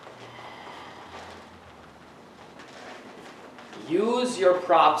 Use your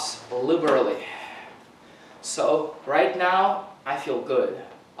props liberally. So right now, I feel good.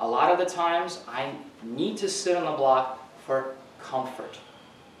 A lot of the times, I need to sit on the block for comfort.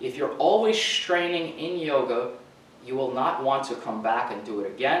 If you're always straining in yoga, you will not want to come back and do it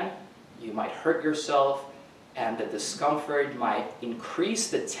again. You might hurt yourself, and the discomfort might increase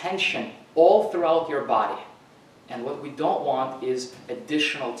the tension all throughout your body. And what we don't want is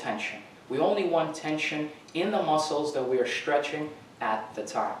additional tension. We only want tension in the muscles that we are stretching at the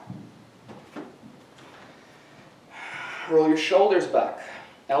time. Roll your shoulders back,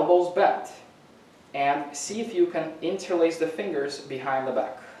 elbows bent, and see if you can interlace the fingers behind the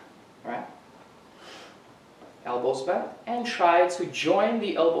back. Right? Elbows bent, and try to join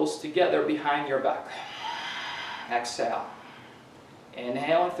the elbows together behind your back. Exhale.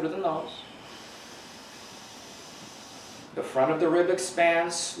 Inhale through the nose. The front of the rib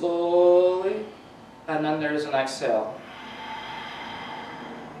expands slowly, and then there's an exhale.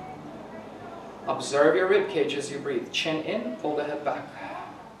 Observe your rib cage as you breathe. Chin in, pull the head back.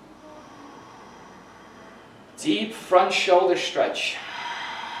 Deep front shoulder stretch.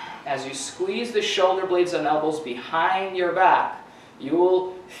 As you squeeze the shoulder blades and elbows behind your back, you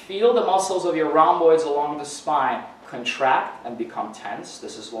will feel the muscles of your rhomboids along the spine contract and become tense.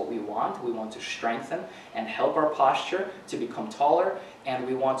 This is what we want. We want to strengthen and help our posture to become taller, and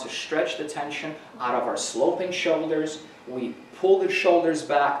we want to stretch the tension out of our sloping shoulders. We pull the shoulders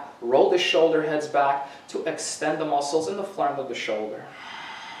back, roll the shoulder heads back to extend the muscles in the front of the shoulder.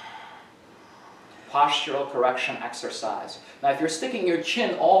 Postural correction exercise. Now if you're sticking your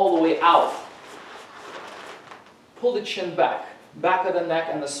chin all the way out, pull the chin back, back of the neck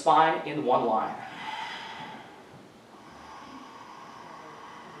and the spine in one line.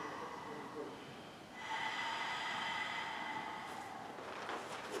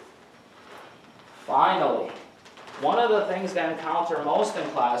 Finally, one of the things that I encounter most in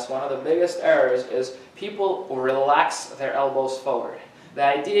class, one of the biggest errors, is people relax their elbows forward. The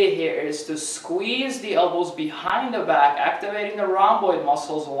idea here is to squeeze the elbows behind the back, activating the rhomboid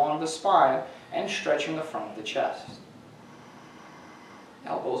muscles along the spine and stretching the front of the chest.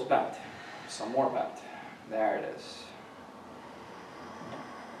 Elbows bent, some more bent. There it is.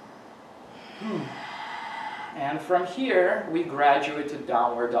 And from here, we graduate to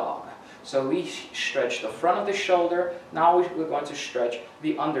downward dog. So we stretch the front of the shoulder. Now we're going to stretch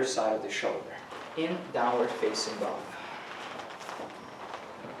the underside of the shoulder in downward facing dog.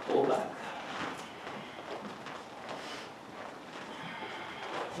 Pull back.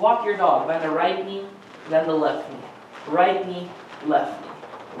 Walk your dog. Bend the right knee, then the left knee. Right knee, left knee.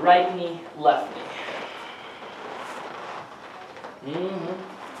 Right knee, left knee.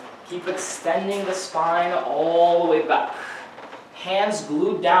 Keep extending the spine all the way back. Hands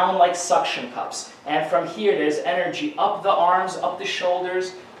glued down like suction cups. And from here, there's energy up the arms, up the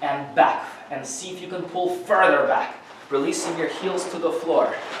shoulders, and back. And see if you can pull further back, releasing your heels to the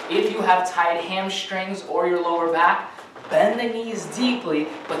floor. If you have tight hamstrings or your lower back, bend the knees deeply,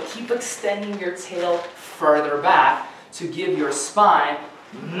 but keep extending your tail further back to give your spine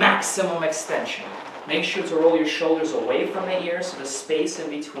maximum extension. Make sure to roll your shoulders away from the ears, so the space in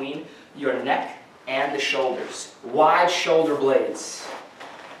between your neck and the shoulders. Wide shoulder blades.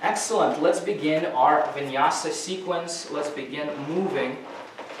 Excellent. Let's begin our vinyasa sequence. Let's begin moving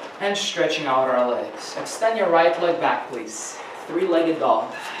and stretching out our legs. Extend your right leg back, please. Three-legged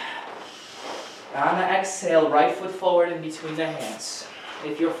dog. On the exhale, right foot forward in between the hands.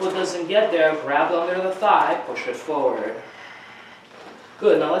 If your foot doesn't get there, grab under the thigh, push it forward.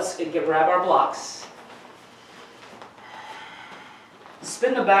 Good. Now let's grab our blocks.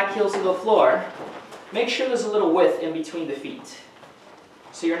 Spin the back heel to the floor. Make sure there's a little width in between the feet.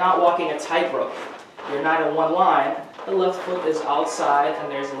 So you're not walking a tightrope. You're not in one line. The left foot is outside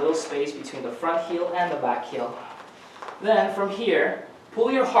and there's a little space between the front heel and the back heel. Then from here,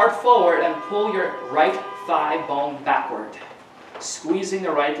 pull your heart forward and pull your right thigh bone backward. Squeezing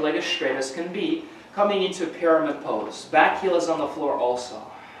the right leg as straight as can be, coming into pyramid pose. Back heel is on the floor also.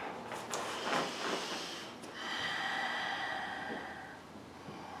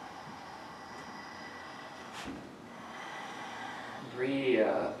 Breathe.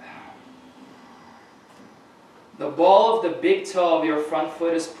 The ball of the big toe of your front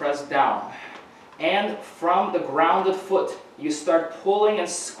foot is pressed down. And from the grounded foot, you start pulling and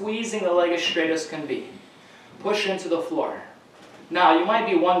squeezing the leg as straight as can be. Push into the floor. Now, you might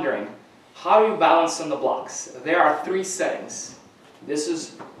be wondering, how do you balance on the blocks? There are three settings. This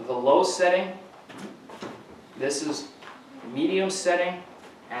is the low setting, this is medium setting,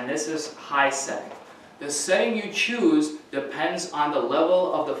 and this is high setting. The setting you choose depends on the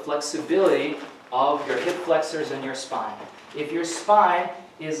level of the flexibility of your hip flexors and your spine. If your spine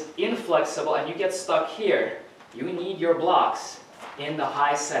is inflexible and you get stuck here, you need your blocks in the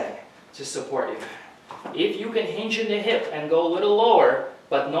high setting to support you. If you can hinge in the hip and go a little lower,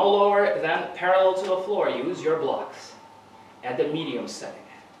 but no lower than parallel to the floor, use your blocks at the medium setting.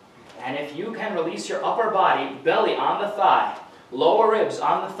 And if you can release your upper body, belly on the thigh, lower ribs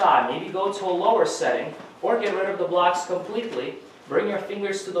on the thigh, maybe go to a lower setting, or get rid of the blocks completely, bring your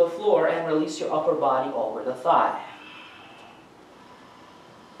fingers to the floor and release your upper body over the thigh.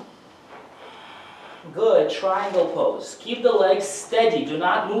 Good, triangle pose. Keep the legs steady, do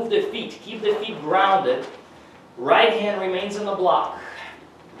not move the feet. Keep the feet grounded. Right hand remains in the block.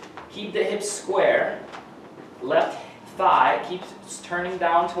 Keep the hips square. Left thigh keeps turning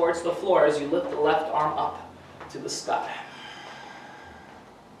down towards the floor as you lift the left arm up to the sky.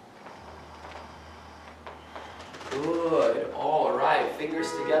 Good, all right,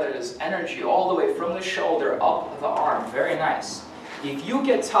 fingers together. There's energy all the way from the shoulder up the arm, very nice. If you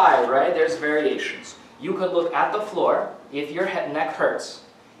get tired, right, there's variations. You could look at the floor if your neck hurts.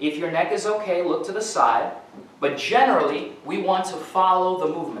 If your neck is okay, look to the side. But generally, we want to follow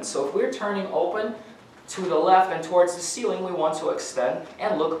the movement. So if we're turning open to the left and towards the ceiling, we want to extend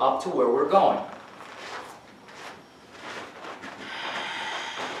and look up to where we're going.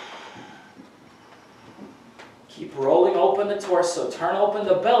 Keep rolling open the torso. Turn open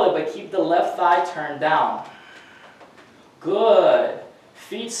the belly, but keep the left thigh turned down. Good.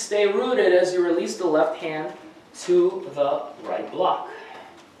 Feet stay rooted as you release the left hand to the right block.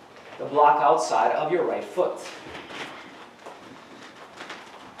 The block outside of your right foot.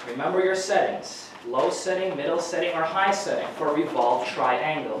 Remember your settings. Low setting, middle setting, or high setting for a revolved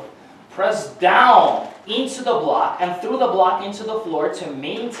triangle. Press down into the block and through the block into the floor to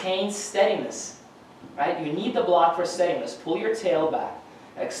maintain steadiness. Right? You need the block for steadiness. Pull your tail back.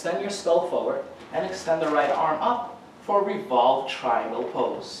 Extend your skull forward and extend the right arm up for revolved triangle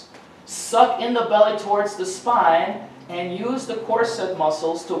pose. Suck in the belly towards the spine and use the corset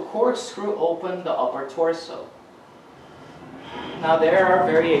muscles to corkscrew open the upper torso. Now there are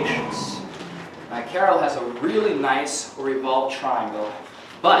variations. Now Carol has a really nice revolved triangle.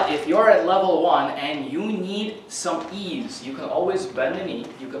 But if you're at level 1 and you need some ease, you can always bend the knee.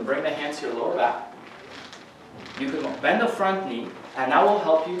 You can bring the hand to your lower back. You can bend the front knee, and that will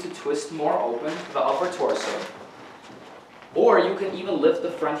help you to twist more open the upper torso. Or you can even lift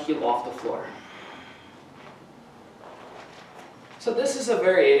the front heel off the floor. So this is a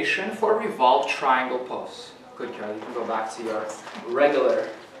variation for revolved triangle pose. Good, Carol. You can go back to your regular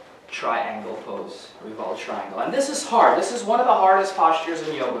triangle pose, revolved triangle. And this is hard. This is one of the hardest postures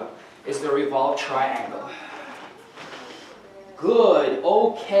in yoga, is the revolved triangle. Good.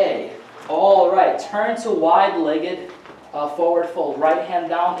 Okay. All right. Turn to wide-legged forward fold. Right hand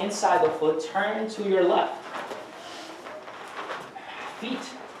down inside the foot. Turn to your left. Feet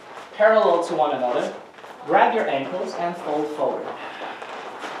parallel to one another. Grab your ankles and fold forward.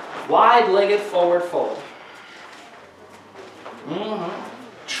 Wide-legged forward fold.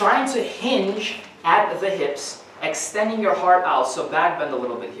 Trying to hinge at the hips, extending your heart out. So back bend a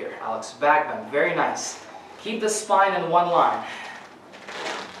little bit here, Alex. Back bend. Very nice. Keep the spine in one line.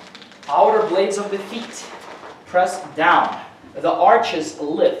 Outer blades of the feet press down. The arches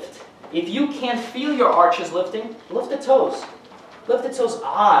lift. If you can't feel your arches lifting, lift the toes. Lift the toes.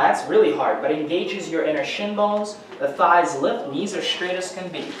 Ah, that's really hard, but engages your inner shin bones. The thighs lift, knees are straight as can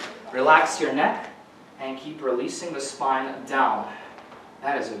be. Relax your neck and keep releasing the spine down.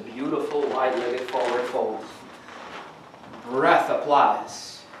 That is a beautiful wide-legged forward fold. Breath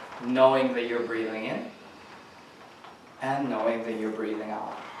applies, knowing that you're breathing in and knowing that you're breathing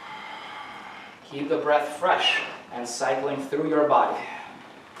out. Keep the breath fresh and cycling through your body.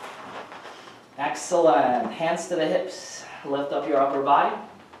 Excellent. Hands to the hips. Lift up your upper body.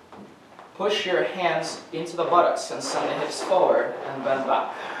 Push your hands into the buttocks and send the hips forward and bend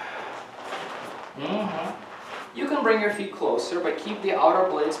back. You can bring your feet closer, but keep the outer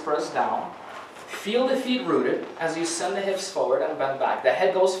blades pressed down. Feel the feet rooted as you send the hips forward and bend back. The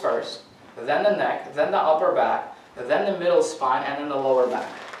head goes first, then the neck, then the upper back, then the middle spine, and then the lower back.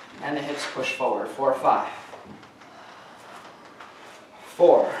 And the hips push forward. 4, 5.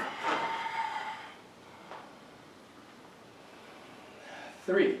 4.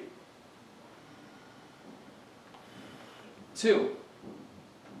 3. 2.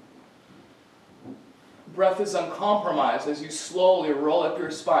 Breath is uncompromised as you slowly roll up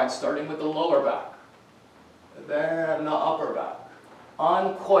your spine, starting with the lower back, then the upper back.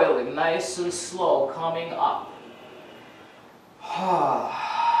 Uncoiling, nice and slow, coming up.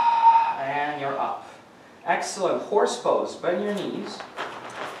 And you're up. Excellent. Horse pose. Bend your knees.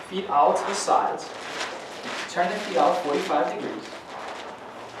 Feet out to the sides. Turn the feet out 45 degrees.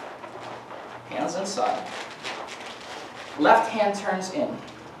 Hands inside. Left hand turns in.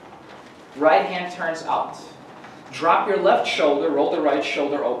 Right hand turns out. Drop your left shoulder, roll the right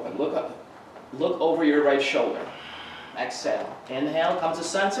shoulder open. Look up. Look over your right shoulder. Exhale. Inhale, come to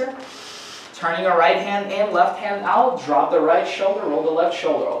center. Turning your right hand in, left hand out. Drop the right shoulder, roll the left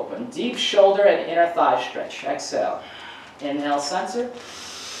shoulder open. Deep shoulder and inner thigh stretch. Exhale. Inhale, center.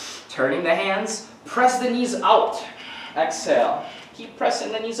 Turning the hands. Press the knees out. Exhale. Keep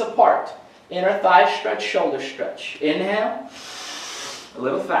pressing the knees apart. Inner thigh stretch, shoulder stretch. Inhale. A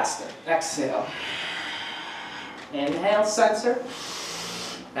little faster. Exhale. Inhale, center.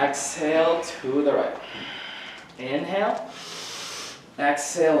 Exhale to the right. Inhale.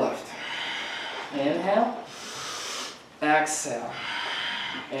 Exhale, left. Inhale. Exhale.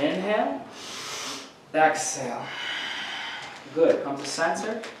 Inhale. Exhale. Good. Come to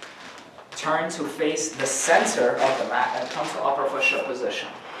center. Turn to face the center of the mat and come to upper push-up position.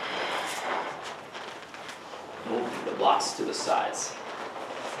 Move the blocks to the sides.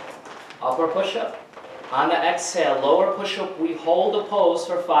 Upper push-up. On the exhale, lower push-up, we hold the pose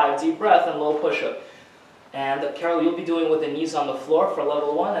for 5, deep breath and low push-up. And Carol, you'll be doing with the knees on the floor for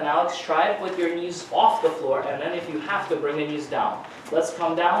level 1, and Alex, try it with your knees off the floor, and then if you have to, bring the knees down. Let's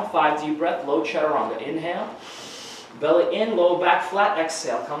come down, 5 deep breath, low chaturanga. Inhale, belly in, low back flat,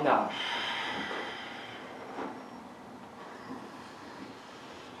 exhale, come down.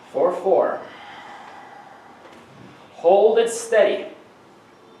 4, 4. Hold it steady.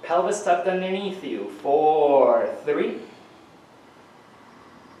 Pelvis tucked underneath you. 4, 3.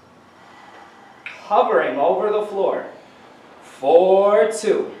 Hovering over the floor. 4,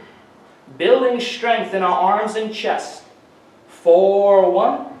 2. Building strength in our arms and chest. 4,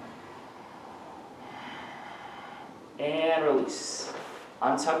 1. And release.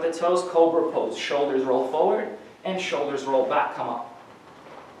 Untuck the toes, cobra pose. Shoulders roll forward and shoulders roll back. Come up.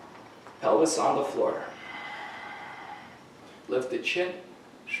 Pelvis on the floor. Lift the chin,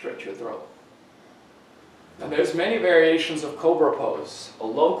 stretch your throat. And there's many variations of cobra pose. A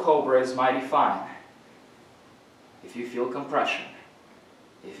low cobra is mighty fine if you feel compression.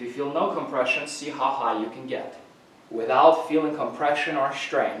 If you feel no compression, see how high you can get. Without feeling compression or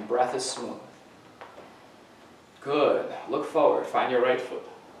strain, breath is smooth. Good. Look forward. Find your right foot.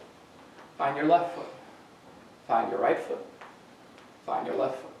 Find your left foot. Find your right foot. Find your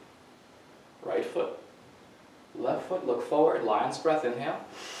left foot. Right foot. Left foot. Look forward. Lion's breath. Inhale.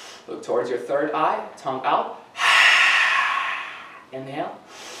 Look towards your third eye. Tongue out. Inhale.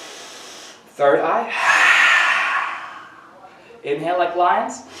 Third eye. Inhale like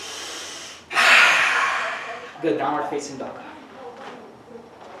lions. Good. Downward facing dog.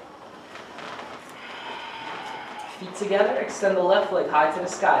 Feet together. Extend the left leg high to the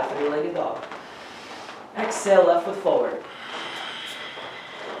sky. Three-legged dog. Exhale, left foot forward.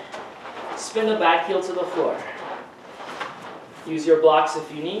 Spin the back heel to the floor. Use your blocks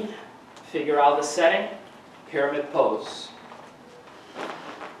if you need. Figure out the setting. Pyramid pose.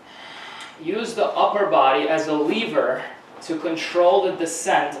 Use the upper body as a lever to control the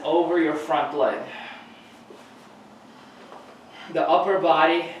descent over your front leg. The upper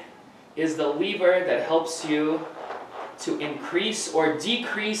body is the lever that helps you to increase or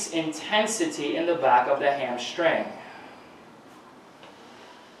decrease intensity in the back of the hamstring.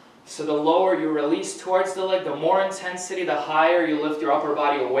 So the lower you release towards the leg, the more intensity, the higher you lift your upper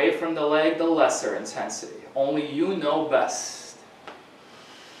body away from the leg, the lesser intensity. Only you know best.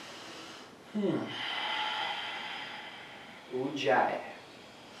 Ujjayi.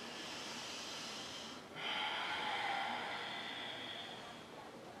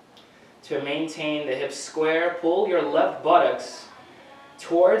 To maintain the hips square, pull your left buttocks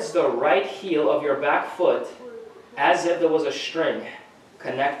towards the right heel of your back foot as if there was a string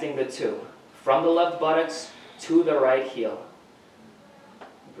connecting the two. From the left buttocks to the right heel.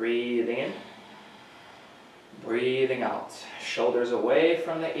 Breathing in. Breathing out. Shoulders away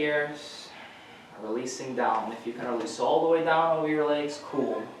from the ears. Releasing down. If you can release all the way down over your legs,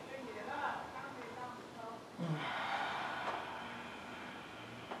 cool.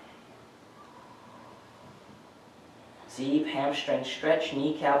 Deep hamstring stretch,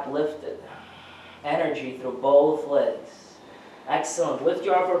 kneecap lifted. Energy through both legs. Excellent. Lift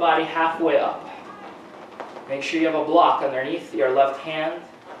your upper body halfway up. Make sure you have a block underneath your left hand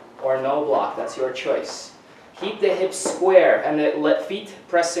or no block. That's your choice. Keep the hips square and the feet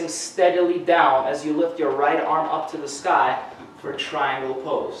pressing steadily down as you lift your right arm up to the sky for triangle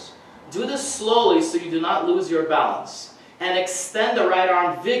pose. Do this slowly so you do not lose your balance. And extend the right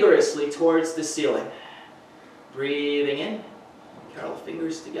arm vigorously towards the ceiling. Breathing in. Curl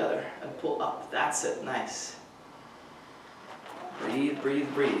fingers together and pull up. That's it. Nice. Breathe,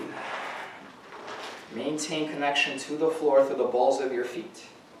 breathe, breathe. Maintain connection to the floor through the balls of your feet.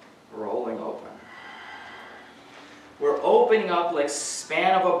 Rolling open. We're opening up like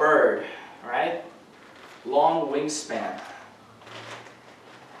span of a bird, right? Long wingspan.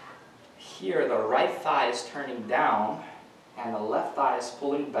 Here, the right thigh is turning down and the left thigh is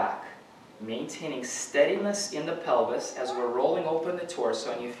pulling back. Maintaining steadiness in the pelvis as we're rolling open the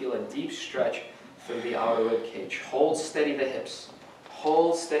torso and you feel a deep stretch through the outer rib cage. Hold steady the hips.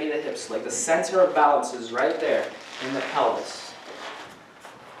 Hold steady the hips, like the center of balance is right there in the pelvis.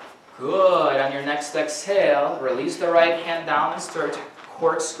 Good. On your next exhale, release the right hand down and start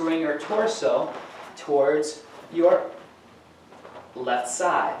corkscrewing your torso towards your left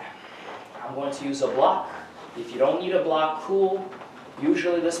side. I'm going to use a block. If you don't need a block, cool.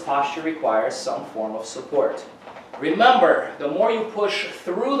 Usually this posture requires some form of support. Remember, the more you push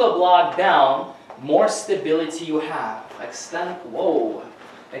through the block down, more stability you have. Extend, whoa.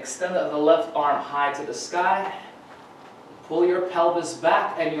 Extend the left arm high to the sky. Pull your pelvis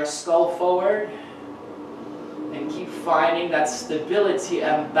back and your skull forward. And keep finding that stability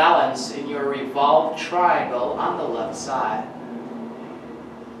and balance in your revolved triangle on the left side.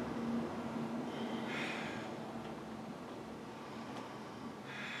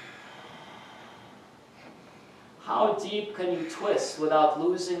 How deep can you twist without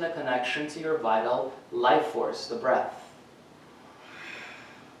losing the connection to your vital life force, the breath?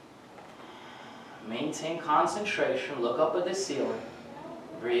 Maintain concentration, look up at the ceiling.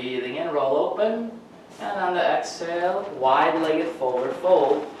 Breathing in, roll open. And on the exhale, wide-legged forward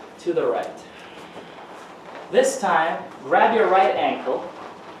fold to the right. This time, grab your right ankle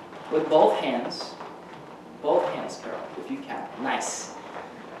with both hands. Both hands, Carol, if you can. Nice.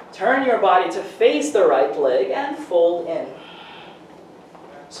 Turn your body to face the right leg and fold in.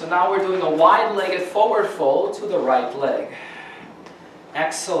 So now we're doing a wide-legged forward fold to the right leg.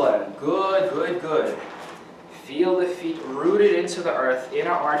 Excellent. Good, good, good. Feel the feet rooted into the earth,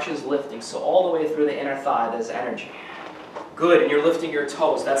 inner arches lifting, so all the way through the inner thigh there's energy. Good, and you're lifting your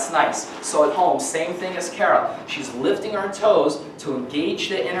toes. That's nice. So at home, same thing as Kara. She's lifting her toes to engage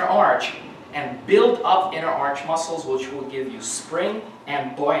the inner arch and build up inner arch muscles, which will give you spring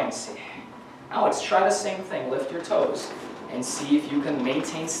and buoyancy. Now let's try the same thing. Lift your toes and see if you can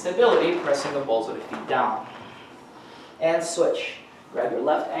maintain stability, pressing the balls of the feet down. And switch. Grab your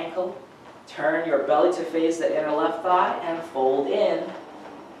left ankle, turn your belly to face the inner left thigh, and fold in.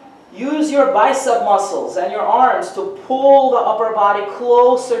 Use your bicep muscles and your arms to pull the upper body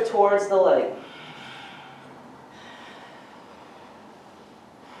closer towards the leg.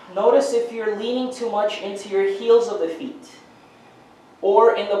 Notice if you're leaning too much into your heels of the feet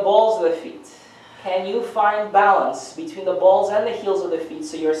or in the balls of the feet. Can you find balance between the balls and the heels of the feet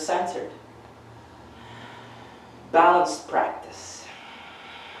so you're centered? Balanced practice.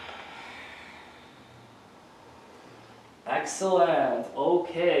 Excellent.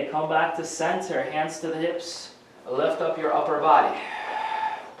 Okay, come back to center. Hands to the hips. Lift up your upper body.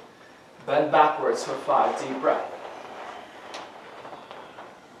 Bend backwards for 5. Deep breath.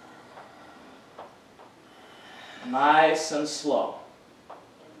 Nice and slow.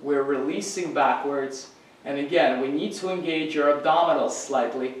 We're releasing backwards, and again, we need to engage your abdominals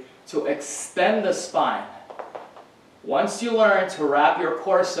slightly to extend the spine. Once you learn to wrap your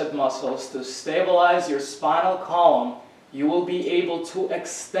corset muscles to stabilize your spinal column, you will be able to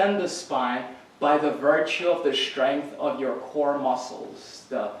extend the spine by the virtue of the strength of your core muscles,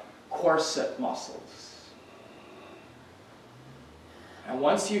 the corset muscles. And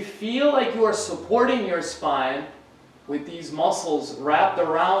once you feel like you are supporting your spine with these muscles wrapped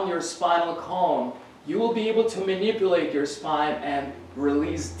around your spinal column, you will be able to manipulate your spine and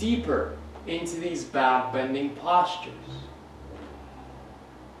release deeper into these back bending postures.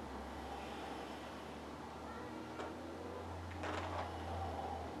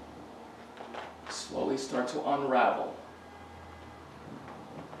 Slowly start to unravel.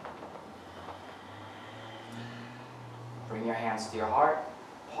 Bring your hands to your heart.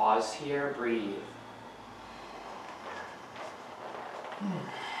 Pause here, breathe.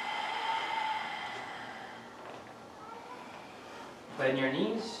 Bend your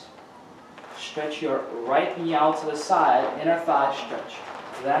knees. Stretch your right knee out to the side, inner thigh stretch.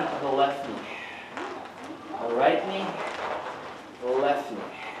 Then the left knee. The right knee, the left knee.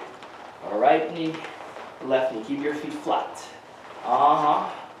 The right knee, left knee. Keep your feet flat.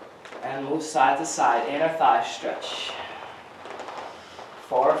 And move side to side, inner thigh stretch.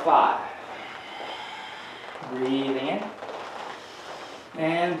 4, 5. Breathing in.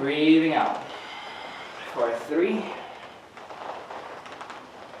 And breathing out. For 3,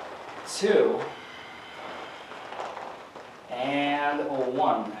 2, and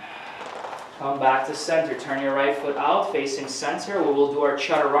 1. Come back to center. Turn your right foot out, facing center. We will do our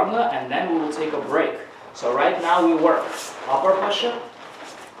chaturanga, and then we will take a break. So right now we work upper push-up,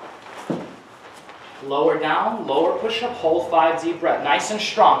 lower down, lower push-up, hold 5 deep breath. Nice and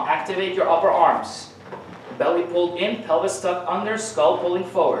strong. Activate your upper arms. Belly pulled in, pelvis tucked under, skull pulling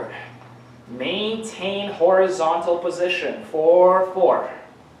forward. Maintain horizontal position. 4, 4.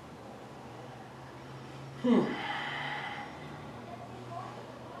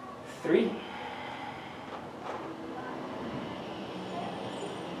 3.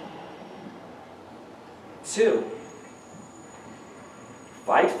 2.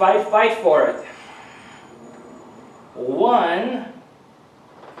 Fight, fight, fight for it. 1.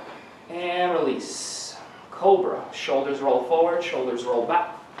 And release. Cobra. Shoulders roll forward, shoulders roll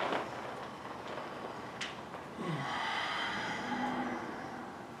back.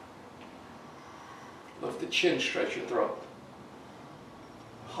 Lift the chin, stretch your throat.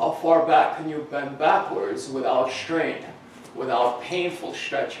 How far back can you bend backwards without strain, without painful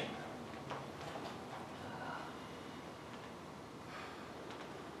stretching?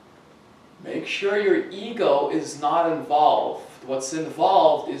 Make sure your ego is not involved. What's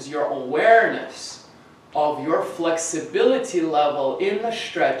involved is your awareness of your flexibility level in the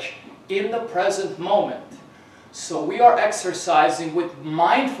stretch, in the present moment. So we are exercising with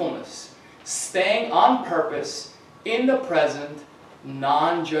mindfulness, staying on purpose, in the present,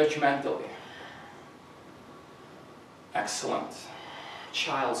 non-judgmentally. Excellent.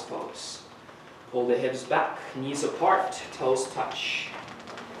 Child's pose. Pull the hips back, knees apart, toes touch.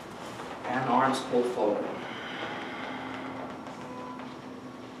 And arms pull forward.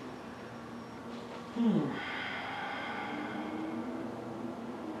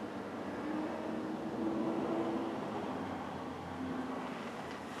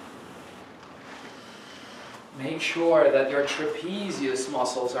 Make sure that your trapezius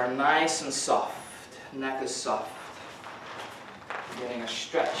muscles are nice and soft. Neck is soft. Getting a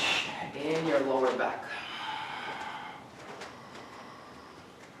stretch in your lower back.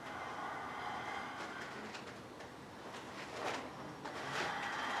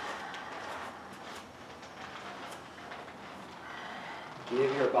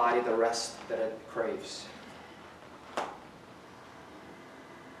 your body the rest that it craves.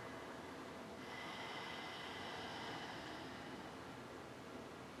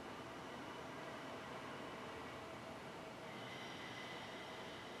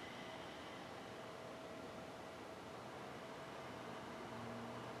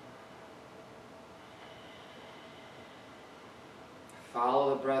 Follow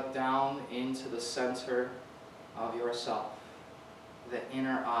the breath down into the center of yourself, the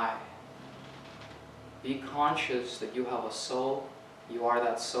inner eye. Be conscious that you have a soul, you are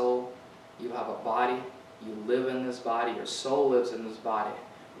that soul, you have a body, you live in this body, your soul lives in this body.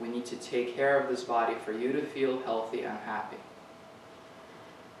 We need to take care of this body for you to feel healthy and happy.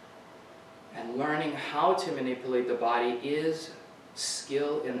 And learning how to manipulate the body is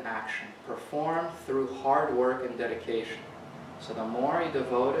skill in action, performed through hard work and dedication. So the more you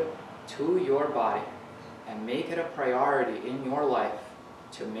devote it to your body and make it a priority in your life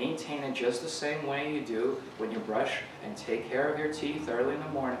to maintain it just the same way you do when you brush and take care of your teeth early in the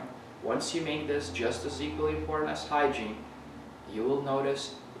morning, once you make this just as equally important as hygiene, you will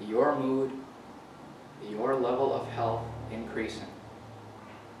notice your mood, your level of health increasing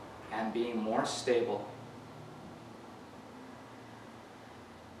and being more stable.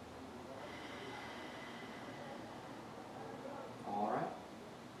 Alright,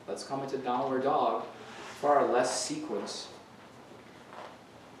 let's come into downward dog for our last sequence.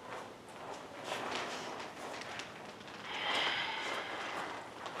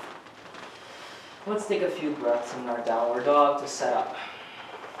 Let's take a few breaths in our downward dog to set up.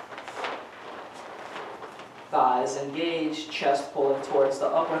 Thighs engaged, chest pulling towards the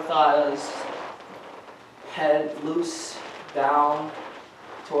upper thighs, head loose, down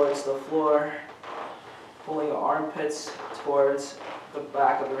towards the floor, pulling your armpits towards the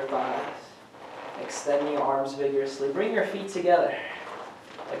back of your thighs. Extending your arms vigorously. Bring your feet together.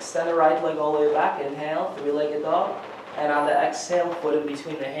 Extend the right leg all the way back. Inhale, three-legged dog. And on the exhale, foot in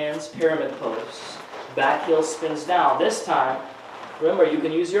between the hands, pyramid pose. Back heel spins down. This time, remember, you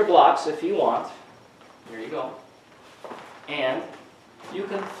can use your blocks if you want. Here you go. And you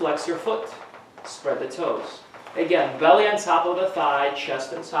can flex your foot. Spread the toes. Again, belly on top of the thigh,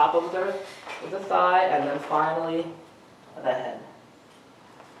 chest on top of the thigh, and then finally the head.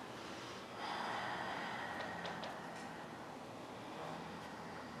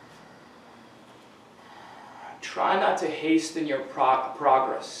 Try not to hasten your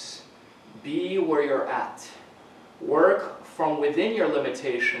progress. Be where you're at. Work from within your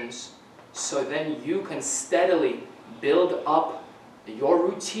limitations so then you can steadily build up your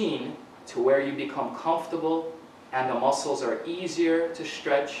routine to where you become comfortable and the muscles are easier to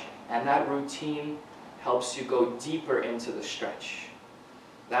stretch, and that routine helps you go deeper into the stretch.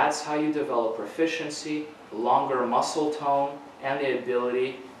 That's how you develop proficiency, longer muscle tone, and the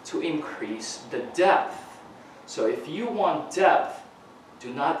ability to increase the depth. So if you want depth,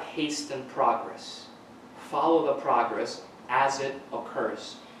 do not hasten progress. Follow the progress as it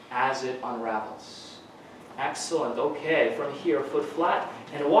occurs, as it unravels. Excellent. Okay, from here, foot flat,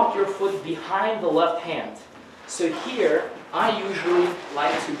 and walk your foot behind the left hand. So here, I usually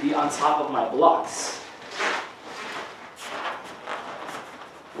like to be on top of my blocks.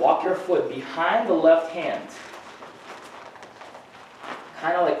 Walk your foot behind the left hand.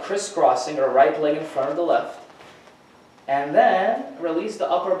 Kind of like crisscrossing your right leg in front of the left. And then release the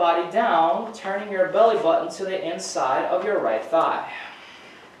upper body down, turning your belly button to the inside of your right thigh.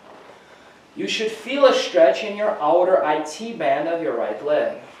 You should feel a stretch in your outer IT band of your right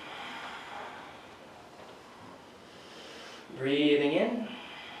leg. Breathing in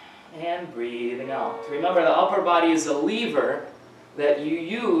and breathing out. Remember, the upper body is a lever that you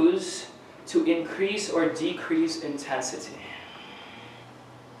use to increase or decrease intensity.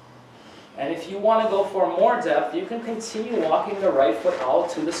 And if you want to go for more depth, you can continue walking the right foot out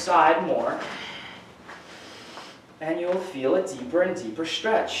to the side more. And you'll feel a deeper and deeper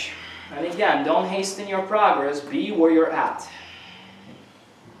stretch. And again, don't hasten your progress. Be where you're at.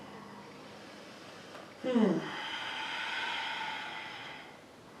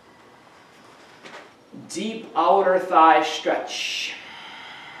 Deep outer thigh stretch.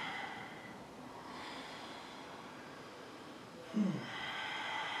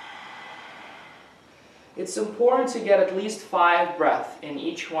 It's important to get at least 5 breaths in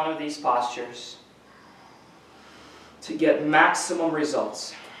each one of these postures to get maximum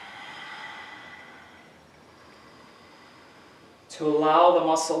results. To allow the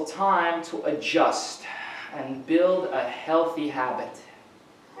muscle time to adjust and build a healthy habit.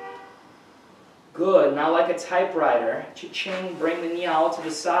 Good. Now, like a typewriter, cha-ching, bring the knee out to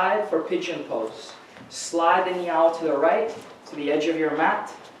the side for pigeon pose. Slide the knee out to the right, to the edge of your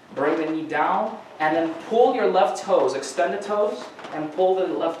mat. Bring the knee down, and then pull your left toes, extend the toes, and pull the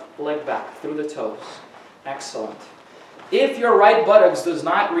left leg back through the toes. Excellent. If your right buttocks does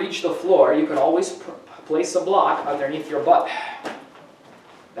not reach the floor, you can always place a block underneath your butt.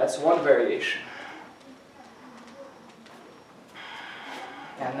 That's one variation.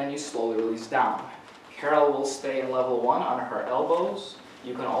 And then you slowly release down. Carol will stay in level 1 on her elbows.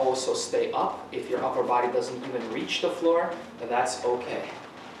 You can also stay up. If your upper body doesn't even reach the floor, that's okay.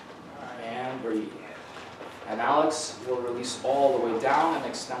 And breathe. And Alex will release all the way down and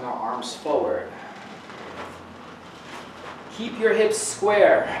extend our arms forward. Keep your hips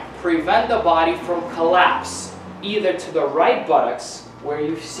square. Prevent the body from collapse, either to the right buttocks, where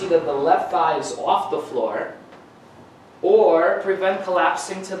you see that the left thigh is off the floor, or prevent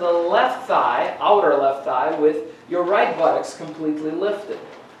collapsing to the left thigh, outer left thigh, with your right buttocks completely lifted.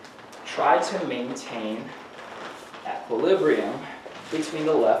 Try to maintain equilibrium between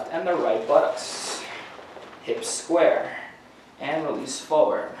the left and the right buttocks. Hips square and release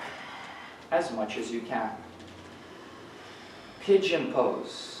forward as much as you can. Pigeon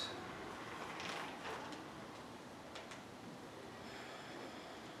pose.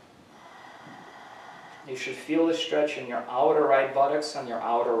 You should feel the stretch in your outer right buttocks and your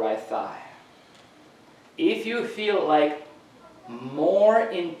outer right thigh. If you feel like more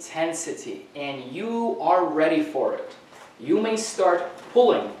intensity and you are ready for it, you may start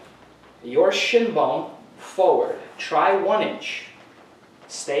pulling your shin bone forward. Try 1 inch.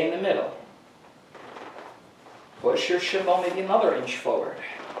 Stay in the middle. Push your shin bone maybe another inch forward.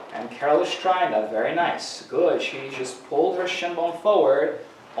 And Carol is trying that. Very nice. Good. She just pulled her shin bone forward,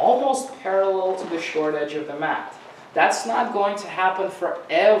 almost parallel to the short edge of the mat. That's not going to happen for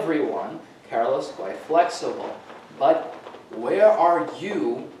everyone. Carol is quite flexible. But where are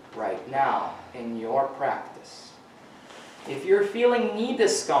you right now in your practice? If you're feeling knee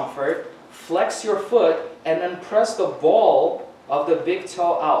discomfort, flex your foot and then press the ball of the big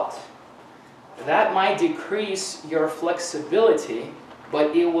toe out. That might decrease your flexibility,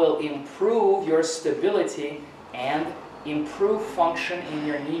 but it will improve your stability and improve function in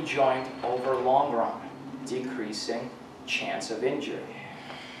your knee joint over long run, decreasing chance of injury.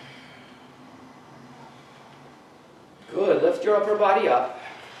 Good. Lift your upper body up.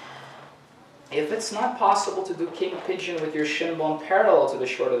 If it's not possible to do king pigeon with your shin bone parallel to the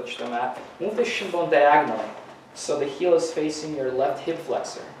short edge of the mat, move the shin bone diagonally so the heel is facing your left hip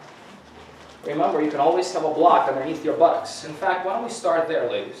flexor. Remember, you can always have a block underneath your buttocks. In fact, why don't we start there,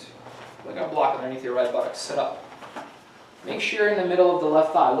 ladies? Look at a block underneath your right buttock. Sit up. Make sure you're in the middle of the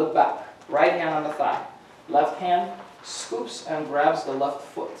left thigh. Look back. Right hand on the thigh. Left hand scoops and grabs the left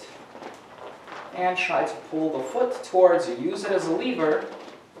foot. And try to pull the foot towards you. Use it as a lever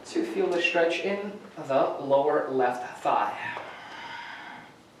to feel the stretch in the lower left thigh.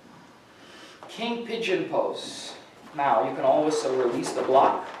 King pigeon pose. Now, you can also release the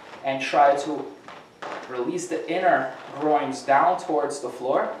block and try to release the inner groins down towards the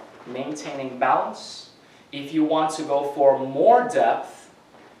floor, maintaining balance. If you want to go for more depth,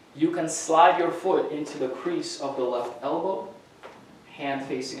 you can slide your foot into the crease of the left elbow, hand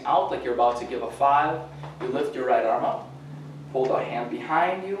facing out like you're about to give a 5. You lift your right arm up, hold the hand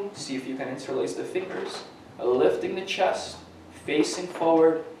behind you, see if you can interlace the fingers, lifting the chest, facing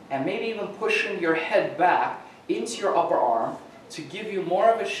forward, and maybe even pushing your head back into your upper arm to give you more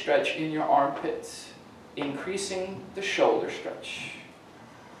of a stretch in your armpits, increasing the shoulder stretch.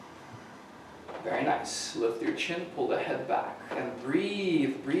 Very nice. Lift your chin, pull the head back, and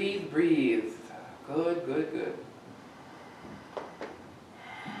breathe, breathe, breathe. Good, good, good.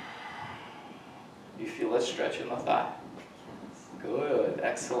 You feel a stretch in the thigh? Good,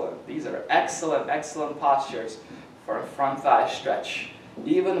 excellent. These are excellent, excellent postures for a front thigh stretch.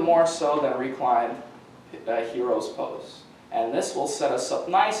 Even more so than reclined hero's pose. And this will set us up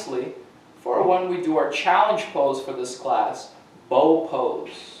nicely for when we do our challenge pose for this class, bow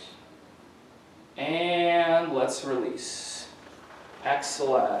pose. And let's release.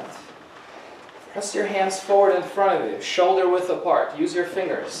 Excellent. Press your hands forward in front of you, shoulder width apart. Use your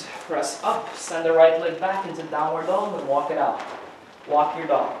fingers. Press up, send the right leg back into downward dog and walk it out. Walk your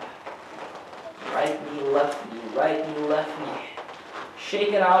dog. Right knee, left knee, right knee, left knee.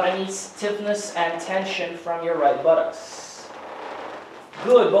 Shaking out any stiffness and tension from your right buttocks.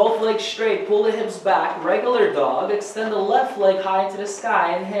 Good, both legs straight, pull the hips back, regular dog, extend the left leg high into the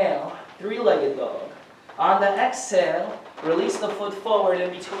sky, inhale, 3-legged dog. On the exhale, release the foot forward in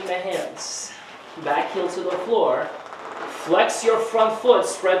between the hands. Back heel to the floor, flex your front foot,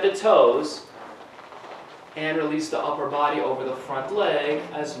 spread the toes, and release the upper body over the front leg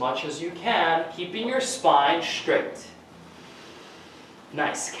as much as you can, keeping your spine straight.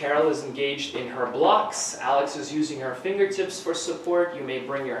 Nice. Carol is engaged in her blocks. Alex is using her fingertips for support. You may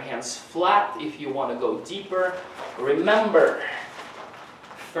bring your hands flat if you want to go deeper. Remember,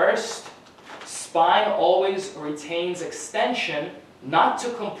 first, spine always retains extension, not to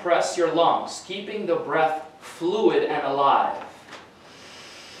compress your lungs, keeping the breath fluid and alive.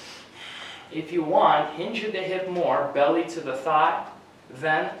 If you want, hinge at the hip more, belly to the thigh,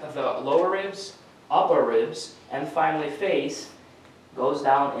 then the lower ribs, upper ribs, and finally face goes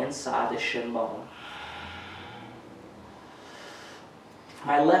down inside the shin bone.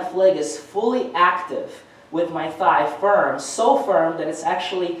 My left leg is fully active with my thigh firm, so firm that it's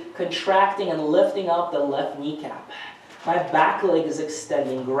actually contracting and lifting up the left kneecap. My back leg is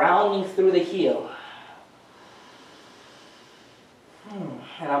extending, grounding through the heel.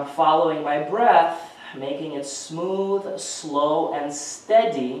 And I'm following my breath, making it smooth, slow, and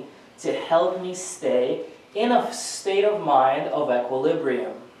steady to help me stay in a state of mind of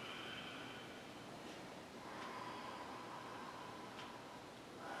equilibrium.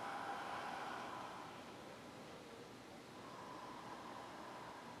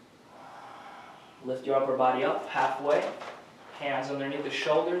 Lift your upper body up halfway, hands underneath the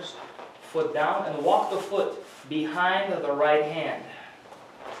shoulders, foot down, and walk the foot behind the right hand.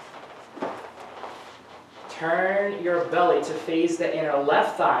 Turn your belly to face the inner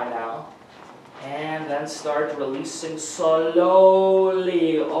left thigh now, and then start releasing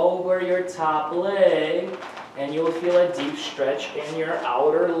slowly over your top leg, and you will feel a deep stretch in your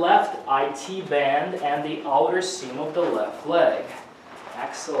outer left IT band and the outer seam of the left leg.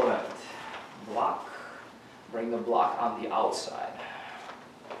 Excellent. Block. Bring the block on the outside.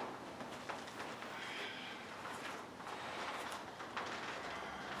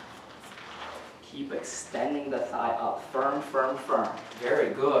 Keep extending the thigh up. Firm, firm, firm.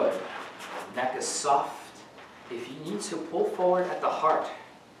 Very good. Neck is soft. If you need to, pull forward at the heart.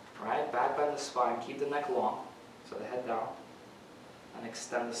 Right? Back bend the spine. Keep the neck long. So the head down. And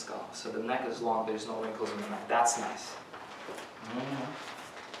extend the skull. So the neck is long. There's no wrinkles in the neck. That's nice.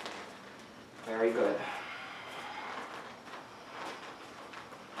 Very good.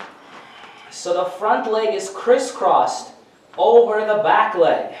 So the front leg is crisscrossed over the back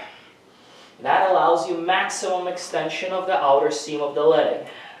leg. That allows you maximum extension of the outer seam of the leg.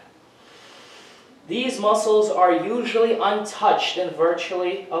 These muscles are usually untouched in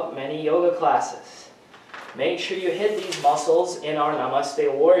virtually of many yoga classes. Make sure you hit these muscles in our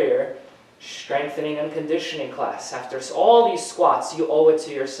Namaste Warrior strengthening and conditioning class. After all these squats, you owe it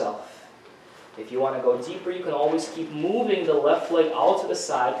to yourself. If you want to go deeper, you can always keep moving the left leg out to the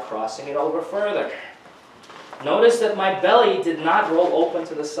side, crossing it over further. Notice that my belly did not roll open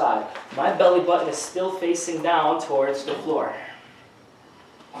to the side. My belly button is still facing down towards the floor.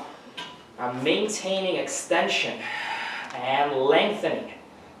 I'm maintaining extension and lengthening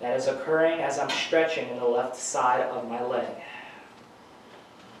that is occurring as I'm stretching in the left side of my leg.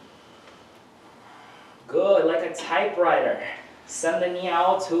 Good, like a typewriter. Send the knee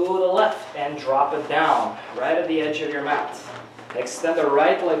out to the left and drop it down right at the edge of your mat. Extend the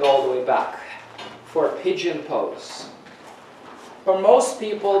right leg all the way back for pigeon pose. For most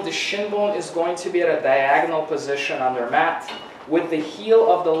people, the shin bone is going to be at a diagonal position on their mat with the heel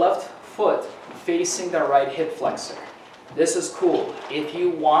of the left foot facing the right hip flexor. This is cool. If you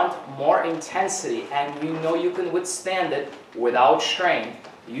want more intensity and you know you can withstand it without strain,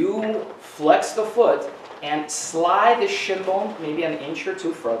 you flex the foot and slide the shin bone maybe an inch or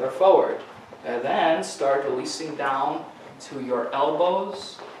two further forward. And then start releasing down to your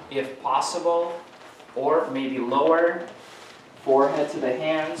elbows, if possible, or maybe lower, forehead to the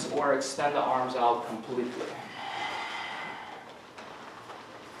hands, or extend the arms out completely.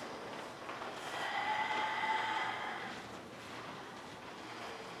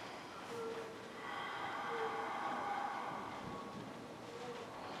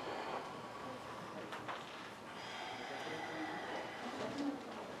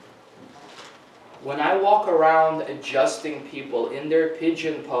 When I walk around adjusting people in their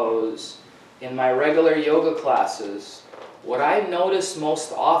pigeon pose in my regular yoga classes, what I notice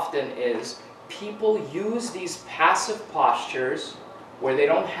most often is people use these passive postures where they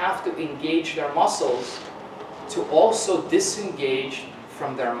don't have to engage their muscles to also disengage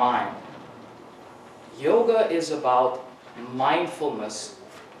from their mind. Yoga is about mindfulness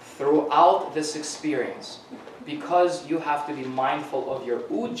throughout this experience because you have to be mindful of your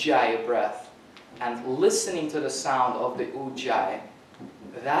ujjayi breath and listening to the sound of the ujjayi.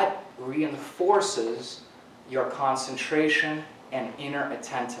 That reinforces your concentration and inner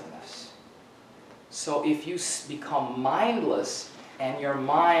attentiveness. So if you become mindless and your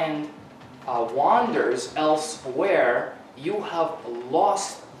mind wanders elsewhere, you have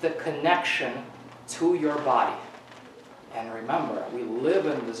lost the connection to your body. And remember, we live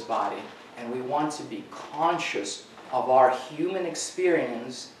in this body, and we want to be conscious of our human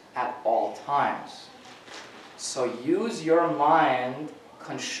experience at all times. So use your mind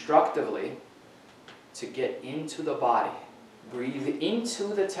constructively to get into the body. Breathe into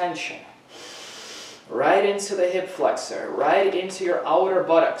the tension, right into the hip flexor, right into your outer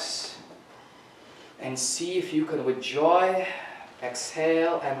buttocks. And see if you can, with joy,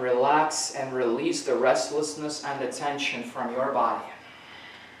 exhale and relax and release the restlessness and the tension from your body.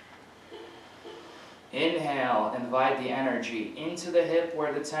 Inhale, invite the energy into the hip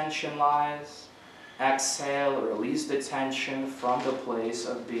where the tension lies. Exhale, release the tension from the place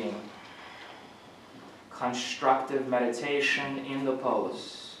of being. Constructive meditation in the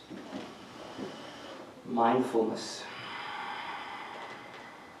pose. Mindfulness.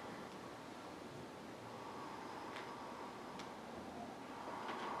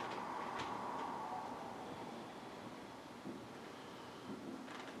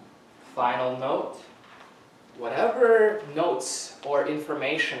 Final note, whatever notes or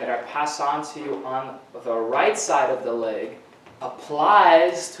information that are passed on to you on the right side of the leg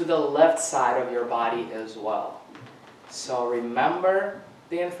applies to the left side of your body as well. So remember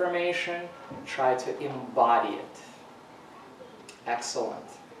the information, try to embody it. Excellent.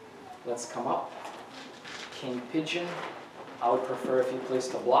 Let's come up. King Pigeon. I would prefer if you place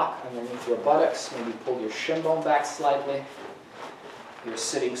the block underneath your buttocks, maybe pull your shin bone back slightly. You're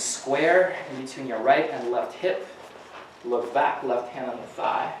sitting square in between your right and left hip. Look back, left hand on the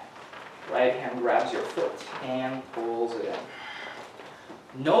thigh. Right hand grabs your foot and pulls it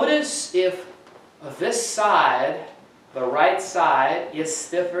in. Notice if this side, the right side, is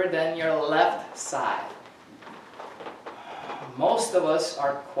stiffer than your left side. Most of us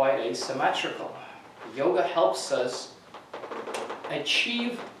are quite asymmetrical. Yoga helps us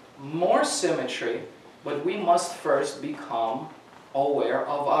achieve more symmetry, but we must first become aware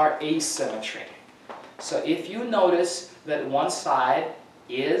of our asymmetry. So if you notice that one side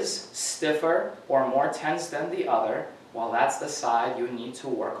is stiffer or more tense than the other, well, that's the side you need to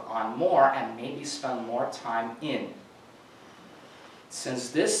work on more and maybe spend more time in. Since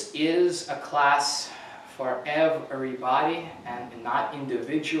this is a class for everybody and not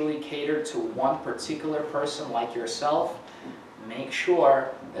individually catered to one particular person like yourself, make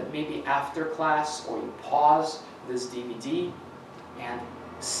sure that maybe after class or you pause this DVD and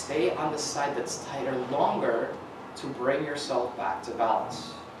stay on the side that's tighter longer to bring yourself back to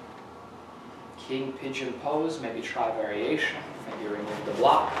balance. King Pigeon pose, maybe try variation, maybe remove the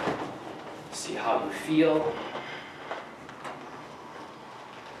block, see how you feel.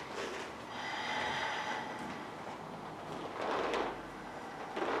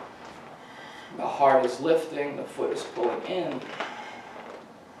 The heart is lifting, the foot is pulling in.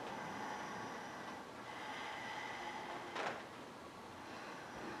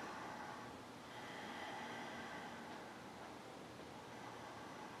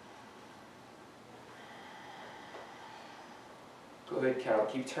 Good, Carol.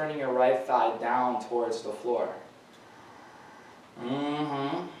 Keep turning your right thigh down towards the floor.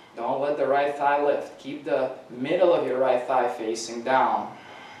 Don't let the right thigh lift. Keep the middle of your right thigh facing down.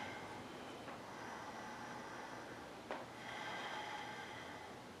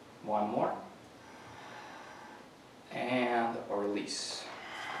 One more. And release.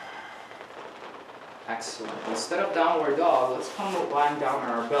 Excellent. Instead of downward dog, let's come lying down on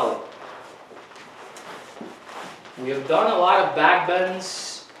our belly. We have done a lot of back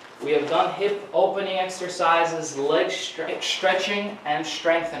bends. We have done hip opening exercises, leg stretching and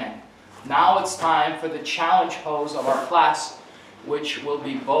strengthening. Now it's time for the challenge pose of our class, which will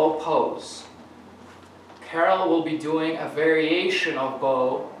be bow pose. Carol will be doing a variation of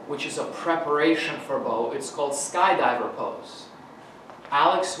bow, which is a preparation for bow. It's called skydiver pose.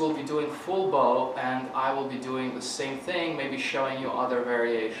 Alex will be doing full bow, and I will be doing the same thing, maybe showing you other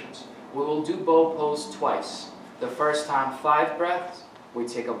variations. We will do bow pose twice. The first time 5 breaths, we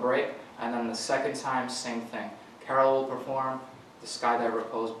take a break, and then the second time same thing. Carol will perform the skydiver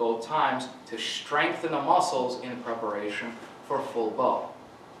pose both times to strengthen the muscles in preparation for full bow.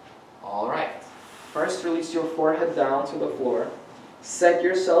 All right. First, release your forehead down to the floor. Set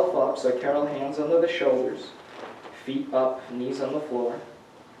yourself up, so Carol, hands under the shoulders, feet up, knees on the floor.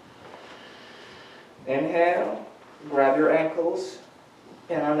 Inhale, grab your ankles,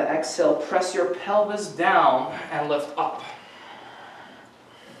 and on the exhale, press your pelvis down and lift up.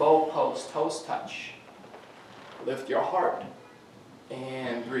 Bow pose, toes touch. Lift your heart,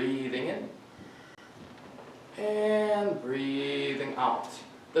 and breathing in, and breathing out.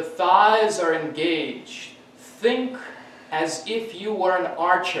 The thighs are engaged. Think as if you were an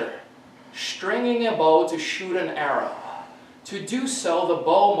archer, stringing a bow to shoot an arrow. To do so, the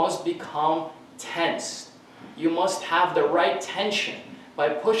bow must become tensed. You must have the right tension by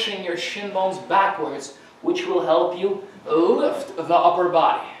pushing your shin bones backwards, which will help you lift the upper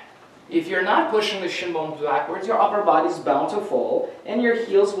body. If you're not pushing the shin bones backwards, your upper body is bound to fall and your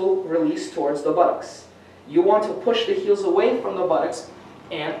heels will release towards the buttocks. You want to push the heels away from the buttocks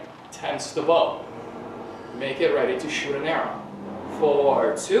and tense the bow. Make it ready to shoot an arrow.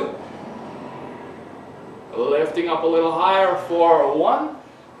 4, 2. Lifting up a little higher. 4, 1.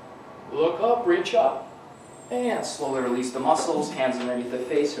 Look up, reach up. And slowly release the muscles. Hands underneath the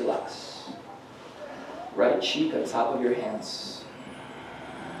face, relax. Right cheek on top of your hands.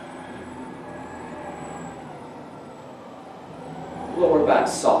 Lower back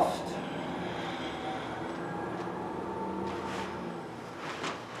soft.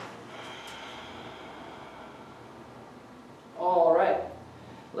 All right,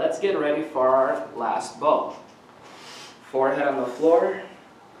 let's get ready for our last bow. Forehead on the floor,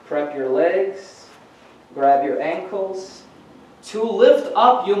 prep your legs, grab your ankles. To lift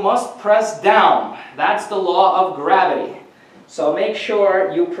up, you must press down. That's the law of gravity. So make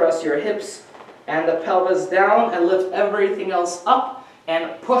sure you press your hips and the pelvis down and lift everything else up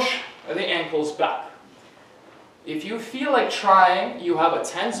and push the ankles back. If you feel like trying, you have a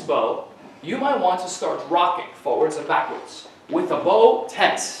tense bow, you might want to start rocking forwards and backwards with the bow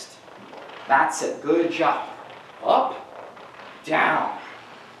tensed. That's it, good job. Up, down,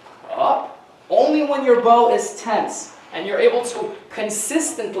 up. Only when your bow is tense and you're able to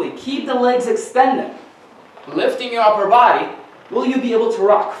consistently keep the legs extended, lifting your upper body, will you be able to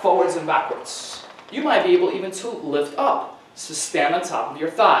rock forwards and backwards. You might be able even to lift up, so stand on top of your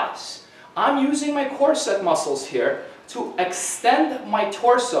thighs. I'm using my corset muscles here to extend my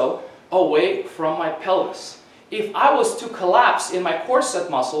torso away from my pelvis. If I was to collapse in my corset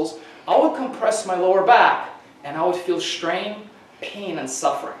muscles, I would compress my lower back and I would feel strain, pain, and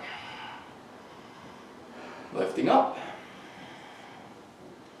suffering. Lifting up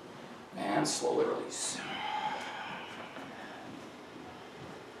and slowly release.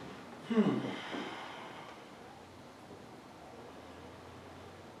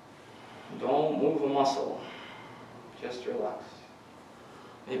 Don't move a muscle, just relax.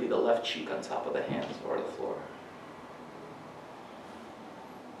 Maybe the left cheek on top of the hands or the floor.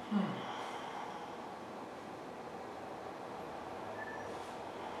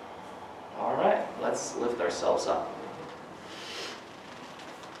 All right, let's lift ourselves up.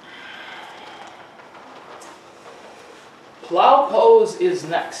 Plow pose is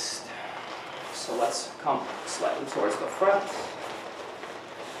next. So let's come slightly towards the front.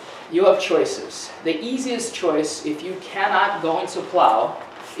 You have choices. The easiest choice, if you cannot go into plow,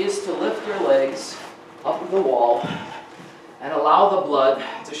 is to lift your legs up the wall and allow the blood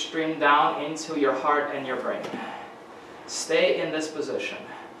to stream down into your heart and your brain. Stay in this position.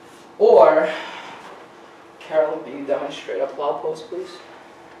 Or, Carol, can you demonstrate a plow pose, please?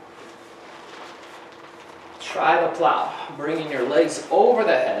 Try the plow, bringing your legs over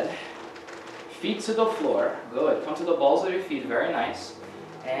the head, feet to the floor. Good. Come to the balls of your feet. Very nice.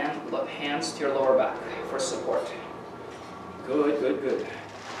 And look, hands to your lower back for support. Good, good, good.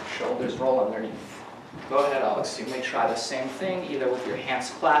 Shoulders roll underneath. Go ahead, Alex. You may try the same thing, either with your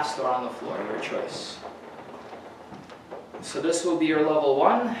hands clasped or on the floor, your choice. So this will be your level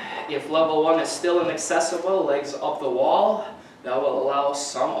 1. If level 1 is still inaccessible, legs up the wall, that will allow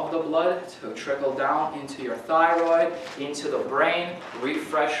some of the blood to trickle down into your thyroid, into the brain,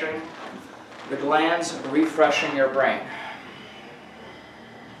 refreshing the glands, refreshing your brain.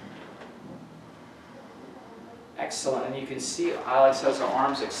 Excellent, and you can see Alex has her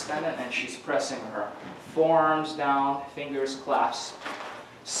arms extended and she's pressing her forearms down, fingers clasped.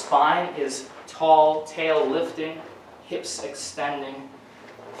 Spine is tall, tail lifting, hips extending,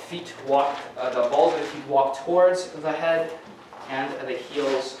 feet walk, the balls of the feet walk towards the head, and the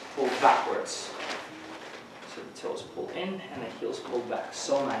heels pull backwards. So the toes pull in and the heels pull back.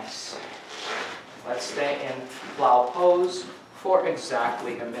 So nice. Let's stay in plow pose for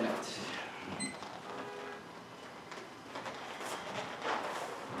exactly a minute.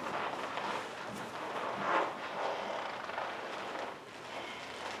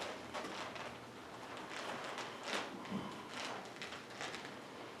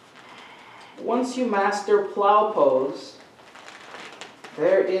 Once you master plow pose,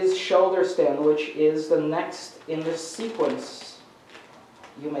 there is shoulder stand, which is the next in the sequence.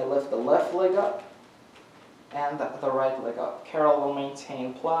 You may lift the left leg up and the right leg up. Carol will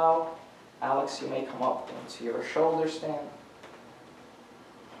maintain plow. Alex, you may come up into your shoulder stand.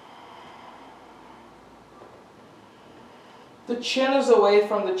 The chin is away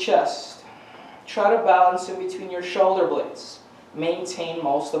from the chest. Try to balance in between your shoulder blades. Maintain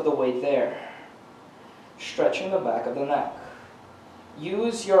most of the weight there. Stretching the back of the neck.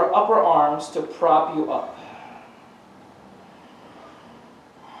 Use your upper arms to prop you up.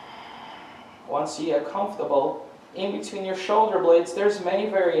 Once you get comfortable, in between your shoulder blades, there's many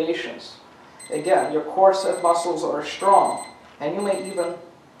variations. Again, your core set muscles are strong, and you may even,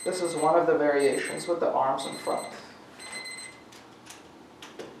 this is one of the variations with the arms in front.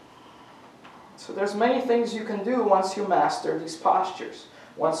 So there's many things you can do once you master these postures.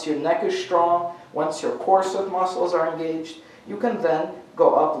 Once your neck is strong, once your core set muscles are engaged, you can then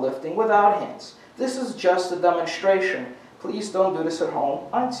go uplifting without hands. This is just a demonstration. Please don't do this at home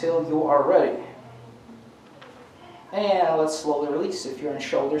until you are ready. And let's slowly release if you're in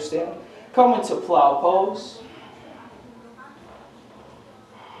shoulder stand. Come into plow pose.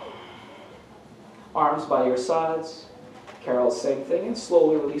 Arms by your sides. Carol, same thing. And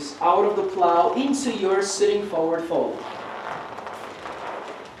slowly release out of the plow into your sitting forward fold.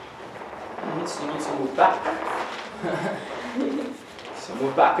 So you need to move back. So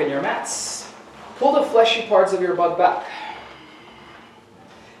move back on your mats. Pull the fleshy parts of your butt back.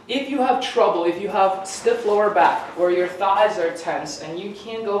 If you have trouble, if you have stiff lower back, or your thighs are tense and you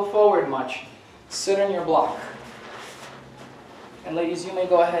can't go forward much, sit on your block. And ladies, you may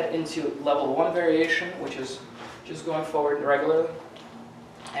go ahead into level 1 variation, which is just going forward regularly,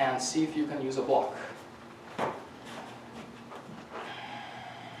 and see if you can use a block.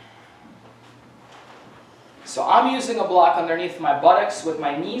 So I'm using a block underneath my buttocks with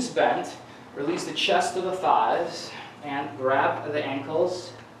my knees bent. Release the chest to the thighs and grab the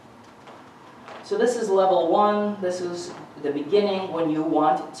ankles. So this is level 1. This is the beginning when you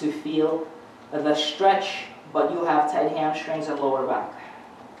want to feel the stretch, but you have tight hamstrings and lower back.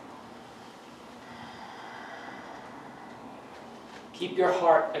 Keep your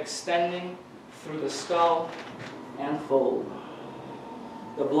heart extending through the skull and fold.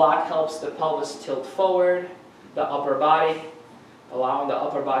 The block helps the pelvis tilt forward, the upper body, allowing the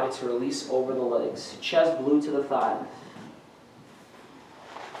upper body to release over the legs. Chest glued to the thighs.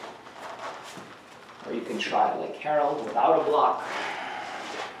 Or you can try it like Harold without a block.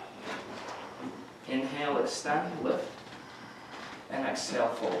 Inhale, extend, lift, and exhale,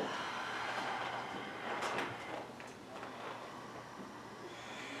 fold.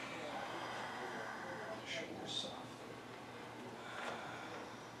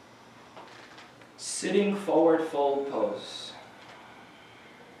 Sitting forward fold pose.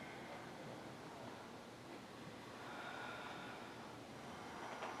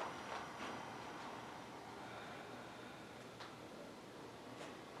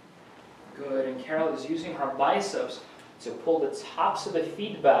 Good, and Carol is using her biceps to pull the tops of the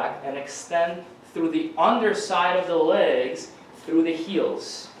feet back and extend through the underside of the legs, through the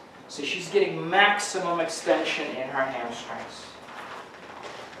heels. So she's getting maximum extension in her hamstrings.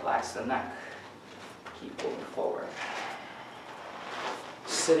 Relax the neck. Keep moving forward.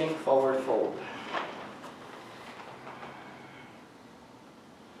 Sitting forward fold.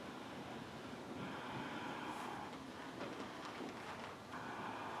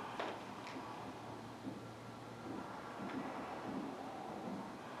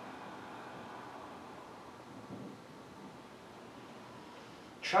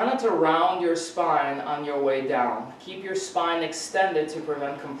 Try not to round your spine on your way down. Keep your spine extended to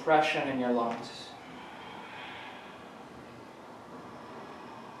prevent compression in your lungs.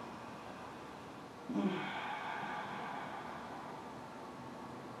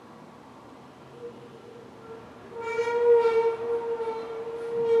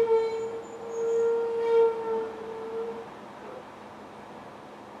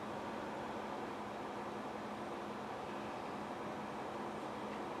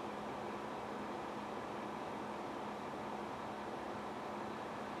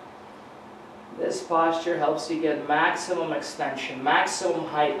 This posture helps you get maximum extension, maximum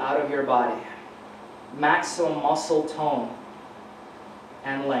height out of your body, maximum muscle tone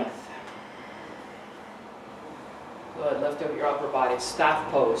and length. Good, lift up your upper body, staff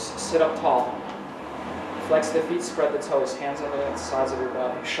pose, sit up tall. Flex the feet, spread the toes, hands on the sides of your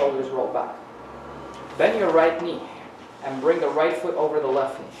body, shoulders roll back. Bend your right knee and bring the right foot over the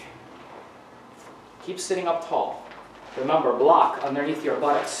left knee. Keep sitting up tall. Remember, block underneath your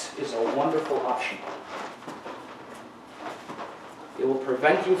buttocks is a wonderful option. It will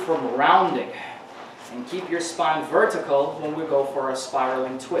prevent you from rounding and keep your spine vertical when we go for a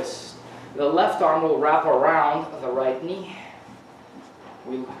spiraling twist. The left arm will wrap around the right knee.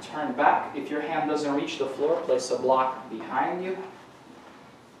 We turn back. If your hand doesn't reach the floor, place a block behind you.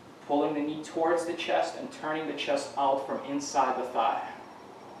 Pulling the knee towards the chest and turning the chest out from inside the thigh.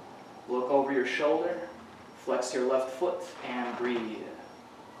 Look over your shoulder, flex your left foot, and breathe.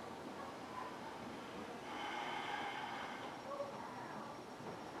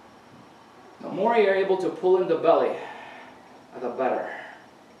 The more you're able to pull in the belly, the better.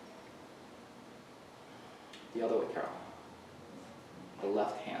 The other way, Carol. The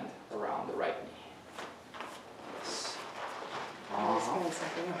left hand around the right knee. Yes.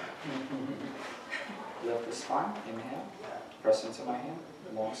 Lift the spine, inhale, press into my hand,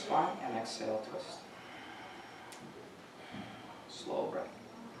 long spine, and exhale, twist. Slow breath.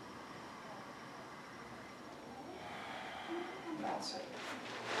 And that's it.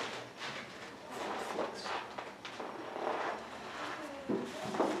 Flex.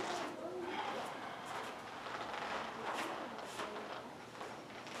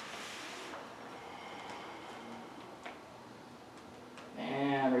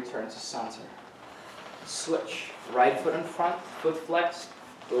 And return to center. Switch. Right foot in front, foot flexed,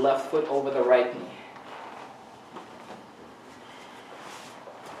 left foot over the right knee.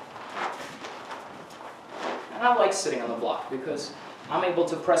 And I like sitting on the block because I'm able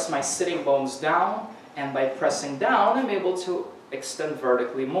to press my sitting bones down, and by pressing down, I'm able to extend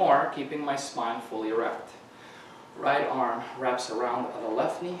vertically more, keeping my spine fully erect. Right arm wraps around the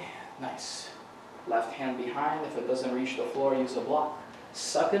left knee. Nice. Left hand behind. If it doesn't reach the floor, use a block.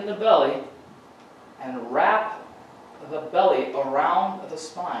 Suck in the belly and wrap the belly around the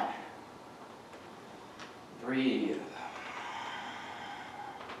spine. Breathe.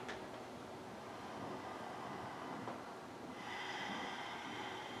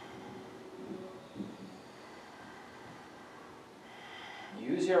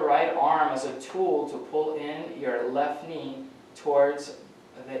 Use your right arm as a tool to pull in your left knee towards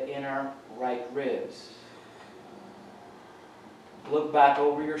the inner right ribs. Look back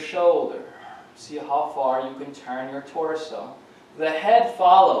over your shoulder. See how far you can turn your torso. The head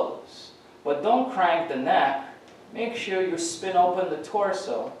follows, but don't crank the neck. Make sure you spin open the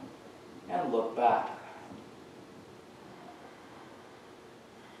torso and look back.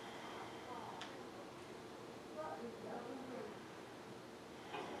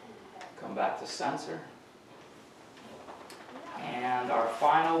 Come back to center. And our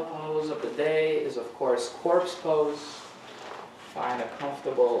final pose of the day is, of course, corpse pose. Find a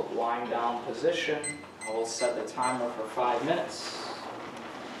comfortable lying down position. I will set the timer for 5 minutes.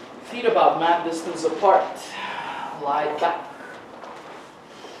 Feet about mat distance apart. Lie back.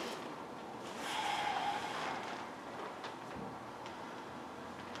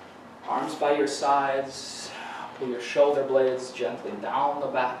 Arms by your sides. Pull your shoulder blades gently down the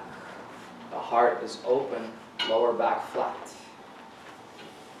back. The heart is open, lower back flat.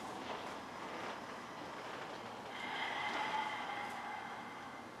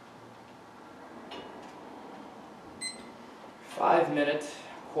 Five-minute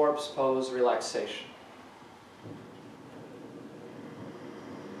corpse pose relaxation.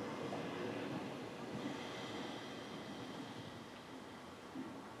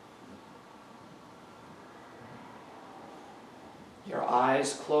 Your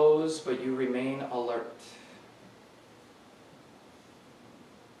eyes close, but you remain alert.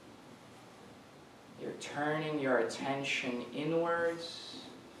 You're turning your attention inwards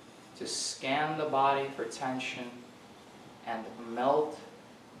to scan the body for tension and melt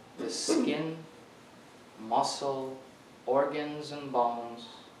the skin, muscle, organs, and bones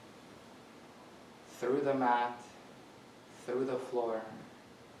through the mat, through the floor,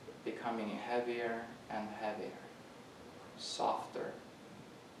 becoming heavier and heavier, softer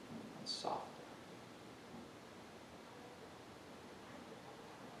and softer.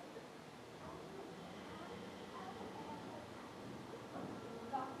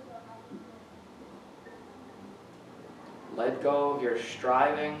 Let go of your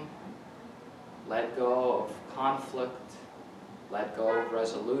striving, let go of conflict, let go of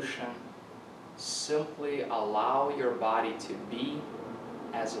resolution. Simply allow your body to be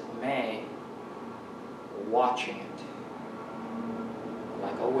as it may, watching it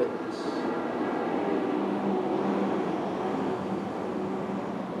like a witness.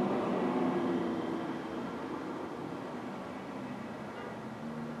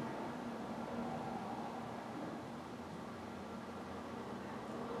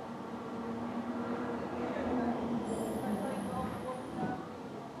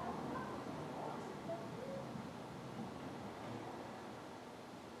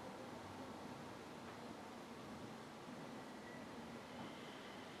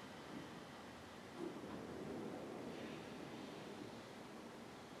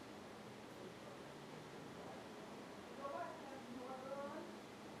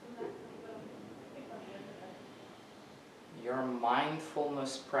 your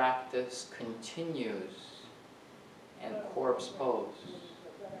mindfulness practice continues in corpse pose,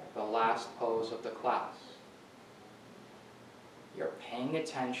 the last pose of the class. You're paying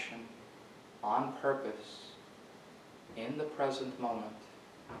attention on purpose in the present moment,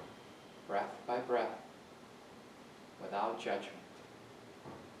 breath by breath, without judgment.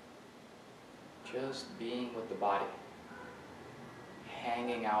 Just being with the body,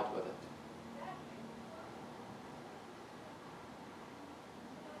 hanging out with it.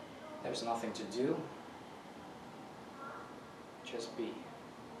 There's nothing to do, just be.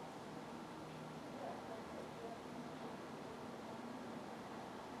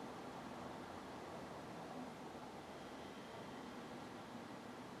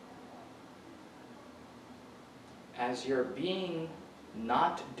 As you're being,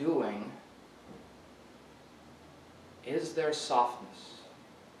 not doing, is there softness?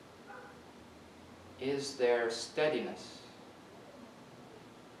 Is there steadiness?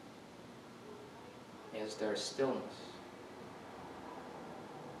 Is there stillness?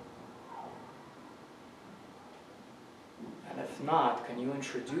 And if not, can you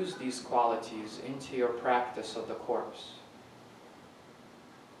introduce these qualities into your practice of the corpse?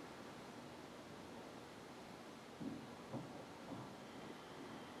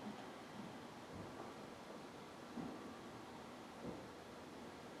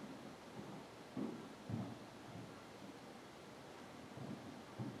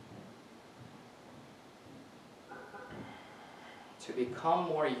 To become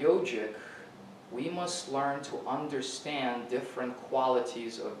more yogic, we must learn to understand different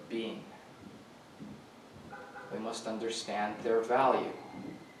qualities of being. We must understand their value.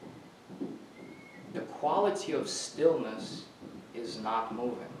 The quality of stillness is not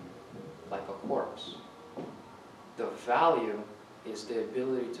moving, like a corpse. The value is the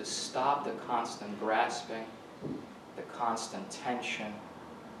ability to stop the constant grasping, the constant tension,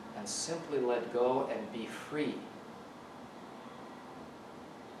 and simply let go and be free.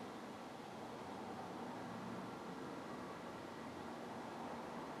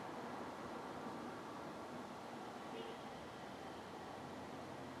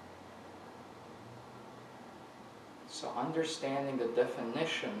 So understanding the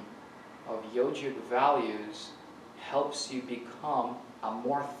definition of yogic values helps you become a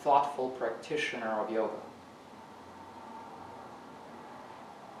more thoughtful practitioner of yoga.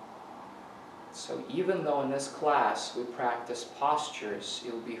 So even though in this class we practice postures,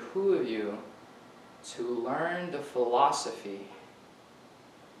 it will behoove you to learn the philosophy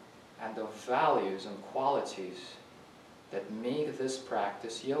and the values and qualities that make this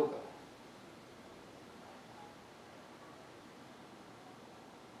practice yoga.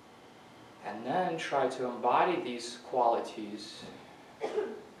 And then try to embody these qualities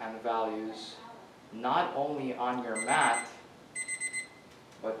and values not only on your mat,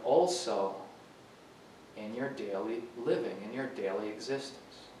 but also in your daily living, in your daily existence.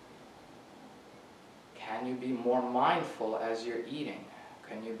 Can you be more mindful as you're eating?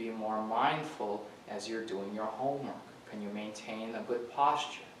 Can you be more mindful as you're doing your homework? Can you maintain a good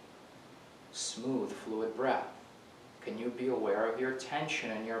posture? Smooth, fluid breath. Can you be aware of your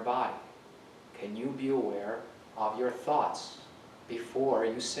tension in your body? Can you be aware of your thoughts before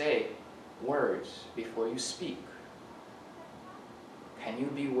you say words, before you speak? Can you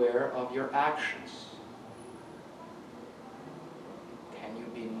be aware of your actions? Can you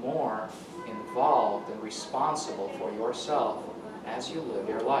be more involved and responsible for yourself as you live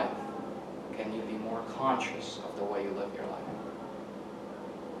your life? Can you be more conscious of the way you live your life?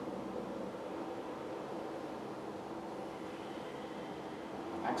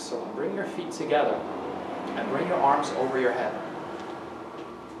 Excellent. Bring your feet together and bring your arms over your head.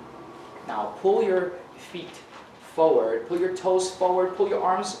 Now pull your feet forward, pull your toes forward, pull your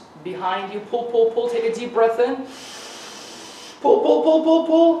arms behind you, pull, pull, pull, take a deep breath in. Pull, pull, pull, pull,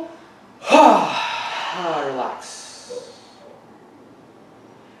 pull. Relax.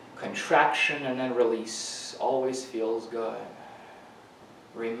 Contraction and then release always feels good.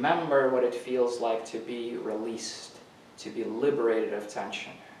 Remember what it feels like to be released, to be liberated of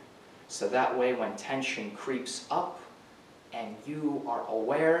tension. So that way when tension creeps up and you are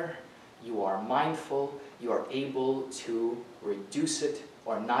aware, you are mindful, you are able to reduce it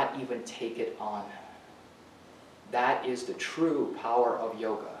or not even take it on. That is the true power of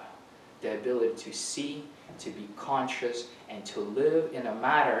yoga. The ability to see, to be conscious, and to live in a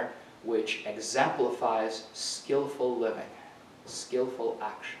manner which exemplifies skillful living, skillful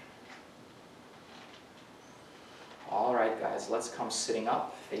action. All right, guys, let's come sitting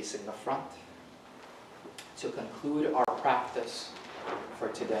up, facing the front, to conclude our practice for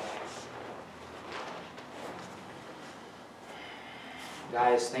today.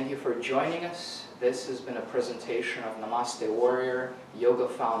 Guys, thank you for joining us. This has been a presentation of Namaste Warrior, Yoga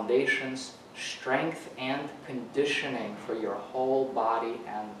Foundations, Strength and Conditioning for your whole body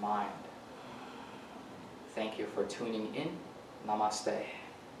and mind. Thank you for tuning in. Namaste.